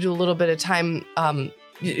all have to do a little bit of time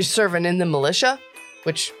serving in the militia,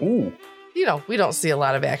 which we don't see a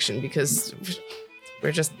lot of action because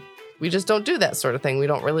we just don't do that sort of thing. We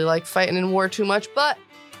don't really like fighting in war too much, but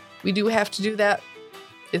we do have to do that.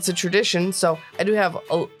 It's a tradition, so I do have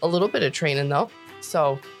a little bit of training though.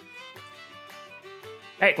 So,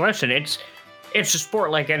 hey, listen, it's a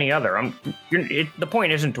sport like any other. The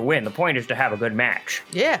point isn't to win. The point is to have a good match.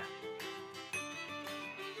 Yeah.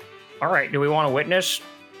 All right. Do we want to witness?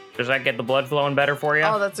 Does that get the blood flowing better for you?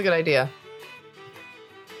 Oh, that's a good idea.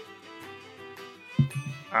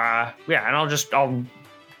 Yeah, and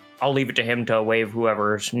I'll leave it to him to wave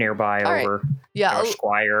whoever's nearby all over. Right. Yeah, our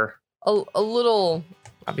squire. A little,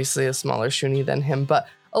 obviously a smaller Shuni than him, but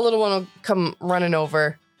a little one will come running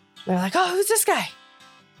over. They're like, "Oh, who's this guy?"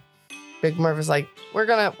 Big Merv is like, "We're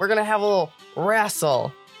gonna have a little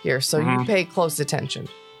wrestle here, so you pay close attention."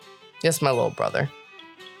 Yes, my little brother.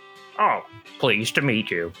 Oh, pleased to meet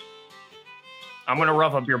you. I'm gonna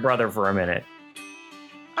rough up your brother for a minute.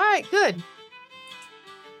 All right, good.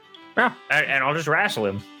 Yeah, and I'll just wrestle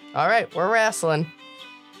him. All right, we're wrestling.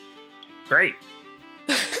 Great.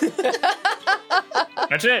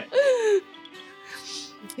 That's it.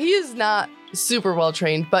 He is not super well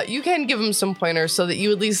trained, but you can give him some pointers so that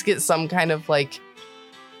you at least get some kind of like,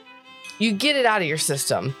 you get it out of your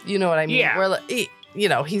system. You know what I mean? Yeah.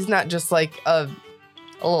 Where, he's not just like a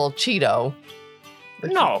little Cheeto.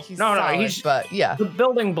 Like, No, he's no, solid, he's- but yeah. The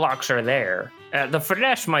building blocks are there. The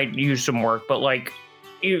finesse might use some work, but like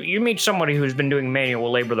you meet somebody who's been doing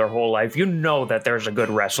manual labor their whole life, you know that there's a good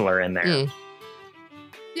wrestler in there. Mm.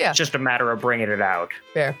 Yeah, It's just a matter of bringing it out.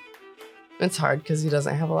 fair. It's hard because he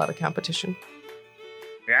doesn't have a lot of competition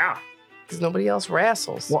Yeah. because nobody else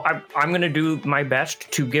wrestles. Well, I'm going to do my best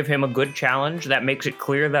to give him a good challenge that makes it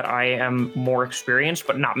clear that I am more experienced,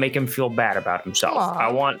 but not make him feel bad about himself. Aw.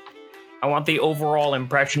 I want the overall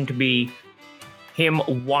impression to be him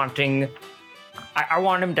wanting. I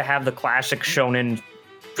want him to have the classic shonen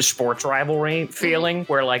sports rivalry feeling,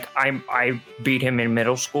 where like I beat him in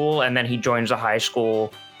middle school, and then he joins a high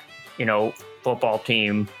school, football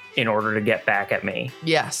team in order to get back at me.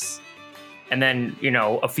 Yes. And then,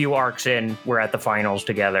 a few arcs in, we're at the finals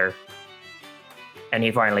together. And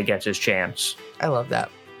he finally gets his chance. I love that.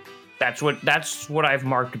 That's what I've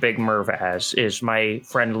marked Big Merv as, is my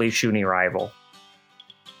friendly Shuni rival.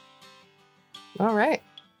 All right.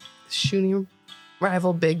 Shoonie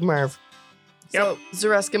rival Big Merv. So,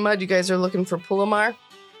 Zaresk and Mud, you guys are looking for Pulamar?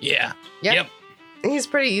 Yeah. Yep. He's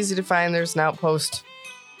pretty easy to find. There's an outpost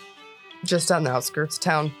just on the outskirts of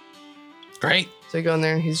town. Great. So you go in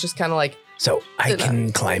there and he's just kind of like, So I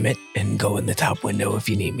can climb it and go in the top window if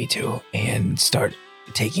you need me to and start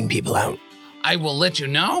taking people out. I will let you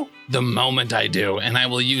know the moment I do, and I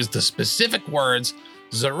will use the specific words,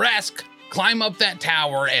 Zaresk, climb up that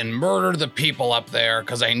tower and murder the people up there,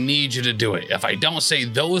 because I need you to do it. If I don't say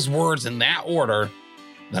those words in that order,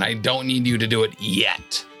 then I don't need you to do it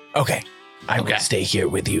yet. Okay. I Okay. will stay here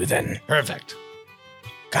with you then. Perfect.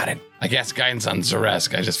 Got it. I guess guidance on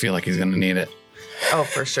Zaresk. I just feel like he's going to need it. oh,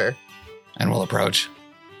 for sure. And we'll approach.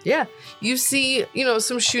 Yeah. You see,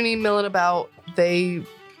 some Shoonie milling about. They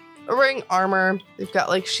are wearing armor. They've got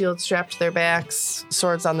like shields strapped to their backs,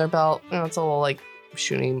 swords on their belt. It's a little like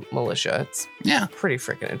Shoonie militia. It's Yeah. pretty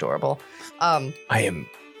freaking adorable. I am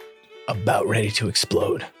about ready to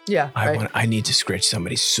explode. Yeah. Right. I need to scratch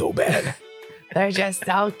somebody so bad. They're just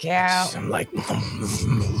so cute. I'm like,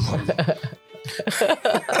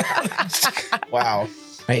 Wow.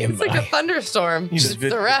 I am. It's like a thunderstorm. You just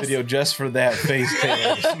It's the rest. video just for that face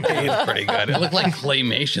Taylor just made. Pretty good. It looked like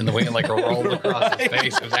claymation, the way it rolled across his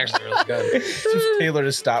face. It was actually really good. Just Taylor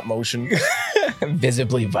to stop motion.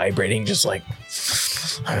 visibly vibrating, just like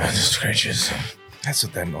the scratches. That's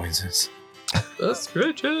what that noise is. The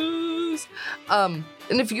scratches. And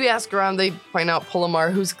if you ask around, they point out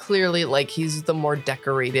Pulamar, who's clearly like he's the more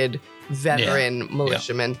decorated veteran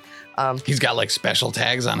militiaman. He's got like special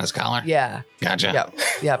tags on his collar. Yeah. Gotcha.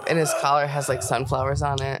 Yep. And his collar has like sunflowers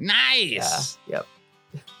on it. Nice. Yeah.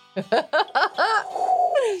 Yep.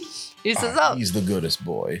 He says, "Oh, He's the goodest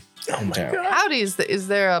boy. Oh my god. howdy. Is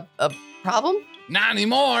there a problem?" Not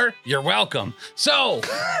anymore. You're welcome. So,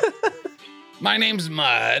 my name's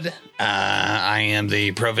Mud. I am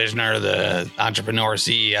the provisioner, the entrepreneur,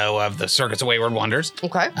 CEO of the Circuits of Wayward Wonders.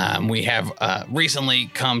 Okay. We have recently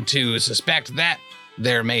come to suspect that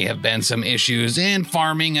there may have been some issues in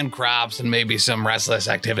farming and crops and maybe some restless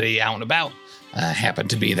activity out and about. Happened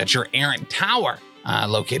to be that your errant tower,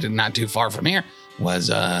 located not too far from here, was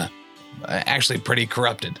actually pretty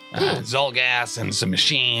corrupted. Zolgas and some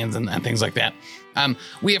machines and things like that.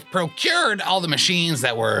 We have procured all the machines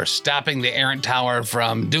that were stopping the errant tower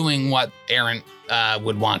from doing what errant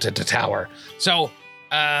would want at the tower. So,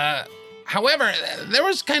 however, there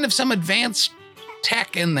was kind of some advanced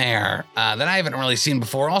tech in there that I haven't really seen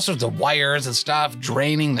before. All sorts of wires and stuff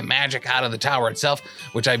draining the magic out of the tower itself,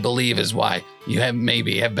 which I believe is why you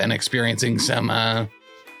have been experiencing some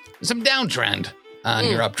downtrend on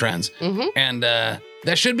your uptrends. Mm-hmm. And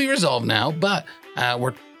that should be resolved now, but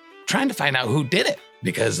we're trying to find out who did it,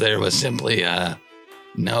 because there was simply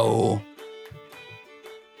no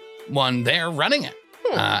one there running it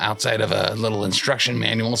outside of a little instruction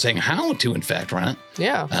manual saying how to in fact run it.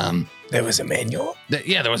 Yeah. There was a manual?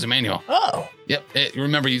 Yeah, there was a manual. Oh. Yep.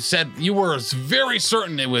 Remember, you said you were very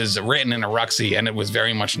certain it was written in Aruxi, and it was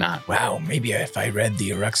very much not. Wow, maybe if I read the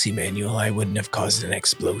Aruxi manual, I wouldn't have caused an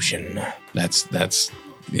explosion. That's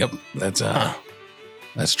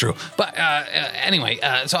true. But anyway,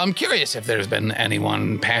 so I'm curious if there's been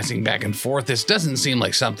anyone passing back and forth. This doesn't seem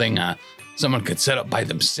like something someone could set up by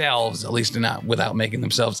themselves, at least not without making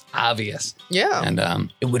themselves obvious. Yeah.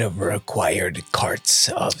 And It would have required carts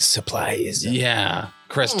of supplies. yeah,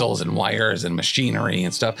 crystals and wires and machinery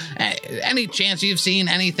and stuff. Any chance you've seen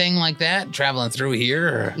anything like that traveling through here?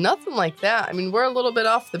 Or? Nothing like that. I mean, we're a little bit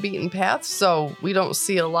off the beaten path, so we don't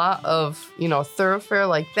see a lot of, thoroughfare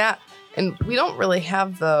like that. And we don't really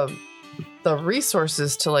have the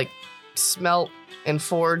resources to like smelt and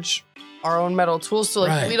forge our own metal tools. So like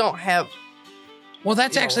Right. we don't have. Well,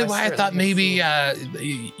 that's actually why I thought maybe, the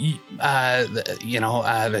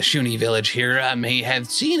Shuni village here may have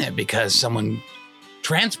seen it, because someone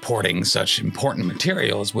transporting such important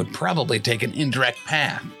materials would probably take an indirect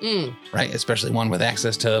path, right? Especially one with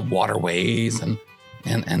access to waterways and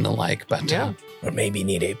the like. But Yeah. Or maybe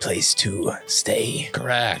need a place to stay.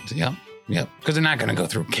 correct. Yep. Because they're not going to go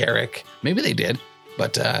through Carrick. Maybe they did,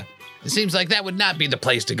 but it seems like that would not be the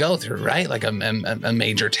place to go through, right? Like a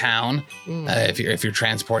major town. If you're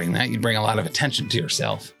transporting that, you'd bring a lot of attention to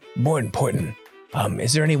yourself. More important,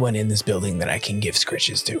 is there anyone in this building that I can give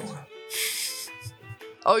scritches to?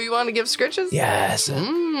 Oh, you want to give scritches? Yes.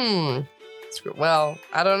 Well,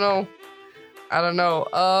 I don't know.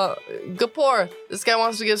 Gapor, this guy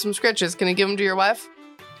wants to give some scritches. Can you give them to your wife?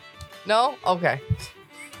 No? Okay.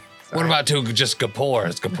 What about to just Gapor?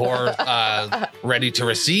 Is Gapor ready to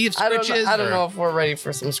receive scritches? I don't know if we're ready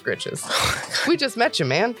for some scritches. We just met you,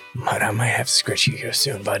 man. But I might have to scritch you here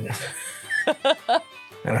soon, bud.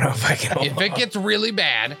 I don't know if I can. If it gets really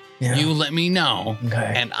bad, Yeah. you let me know,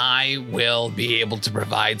 Okay. and I will be able to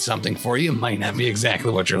provide something for you. It might not be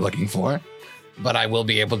exactly what you're looking for, but I will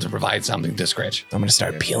be able to provide something to scritch. I'm gonna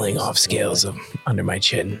start peeling off scales under my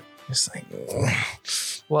chin. Just like,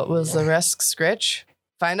 What was the risk, Scritch?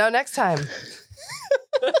 Find out next time.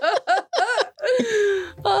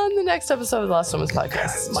 On the next episode of the Lost Omens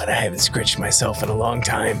podcast. but I haven't scritched myself in a long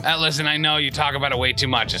time. Listen, I know you talk about it way too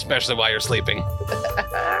much, especially while you're sleeping.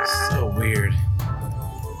 So weird.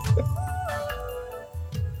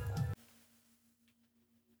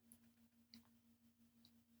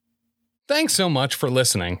 Thanks so much for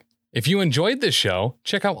listening. If you enjoyed this show,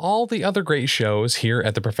 check out all the other great shows here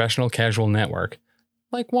at the Professional Casual Network.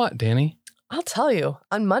 Like what, Danny? I'll tell you.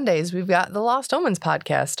 On Mondays, we've got the Lost Omens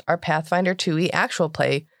podcast, our Pathfinder 2e actual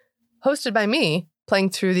play, hosted by me, playing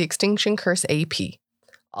through the Extinction Curse AP.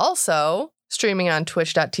 Also, streaming on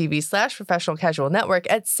twitch.tv/Professional Casual Network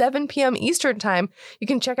at 7 p.m. Eastern Time, you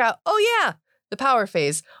can check out, the Power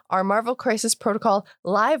Phase, our Marvel Crisis Protocol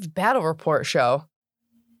live battle report show.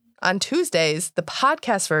 On Tuesdays, the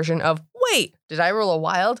podcast version of Wait, Did I Roll a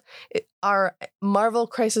Wild? Our Marvel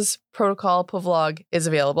Crisis Protocol vlog is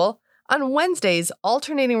available. On Wednesdays,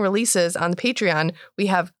 alternating releases on the Patreon, we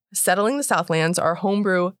have Settling the Southlands, our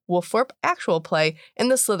homebrew Wolfthorpe actual play,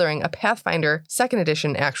 and The Slithering, a Pathfinder 2nd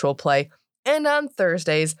edition actual play. And on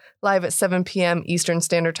Thursdays, live at 7 p.m. Eastern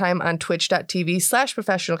Standard Time on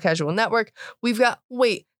twitch.tv/Professional Casual Network, we've got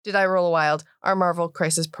Wait, Did I Roll a Wild? Our Marvel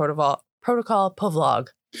Crisis Protocol vlog.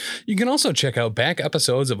 You can also check out back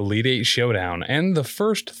episodes of Elite 8 Showdown and the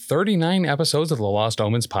first 39 episodes of the Lost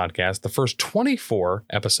Omens podcast, the first 24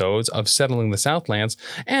 episodes of Settling the Southlands,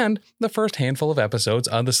 and the first handful of episodes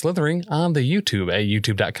of The Slithering on the YouTube at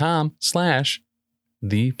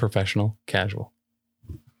youtube.com/theprofessionalcasual.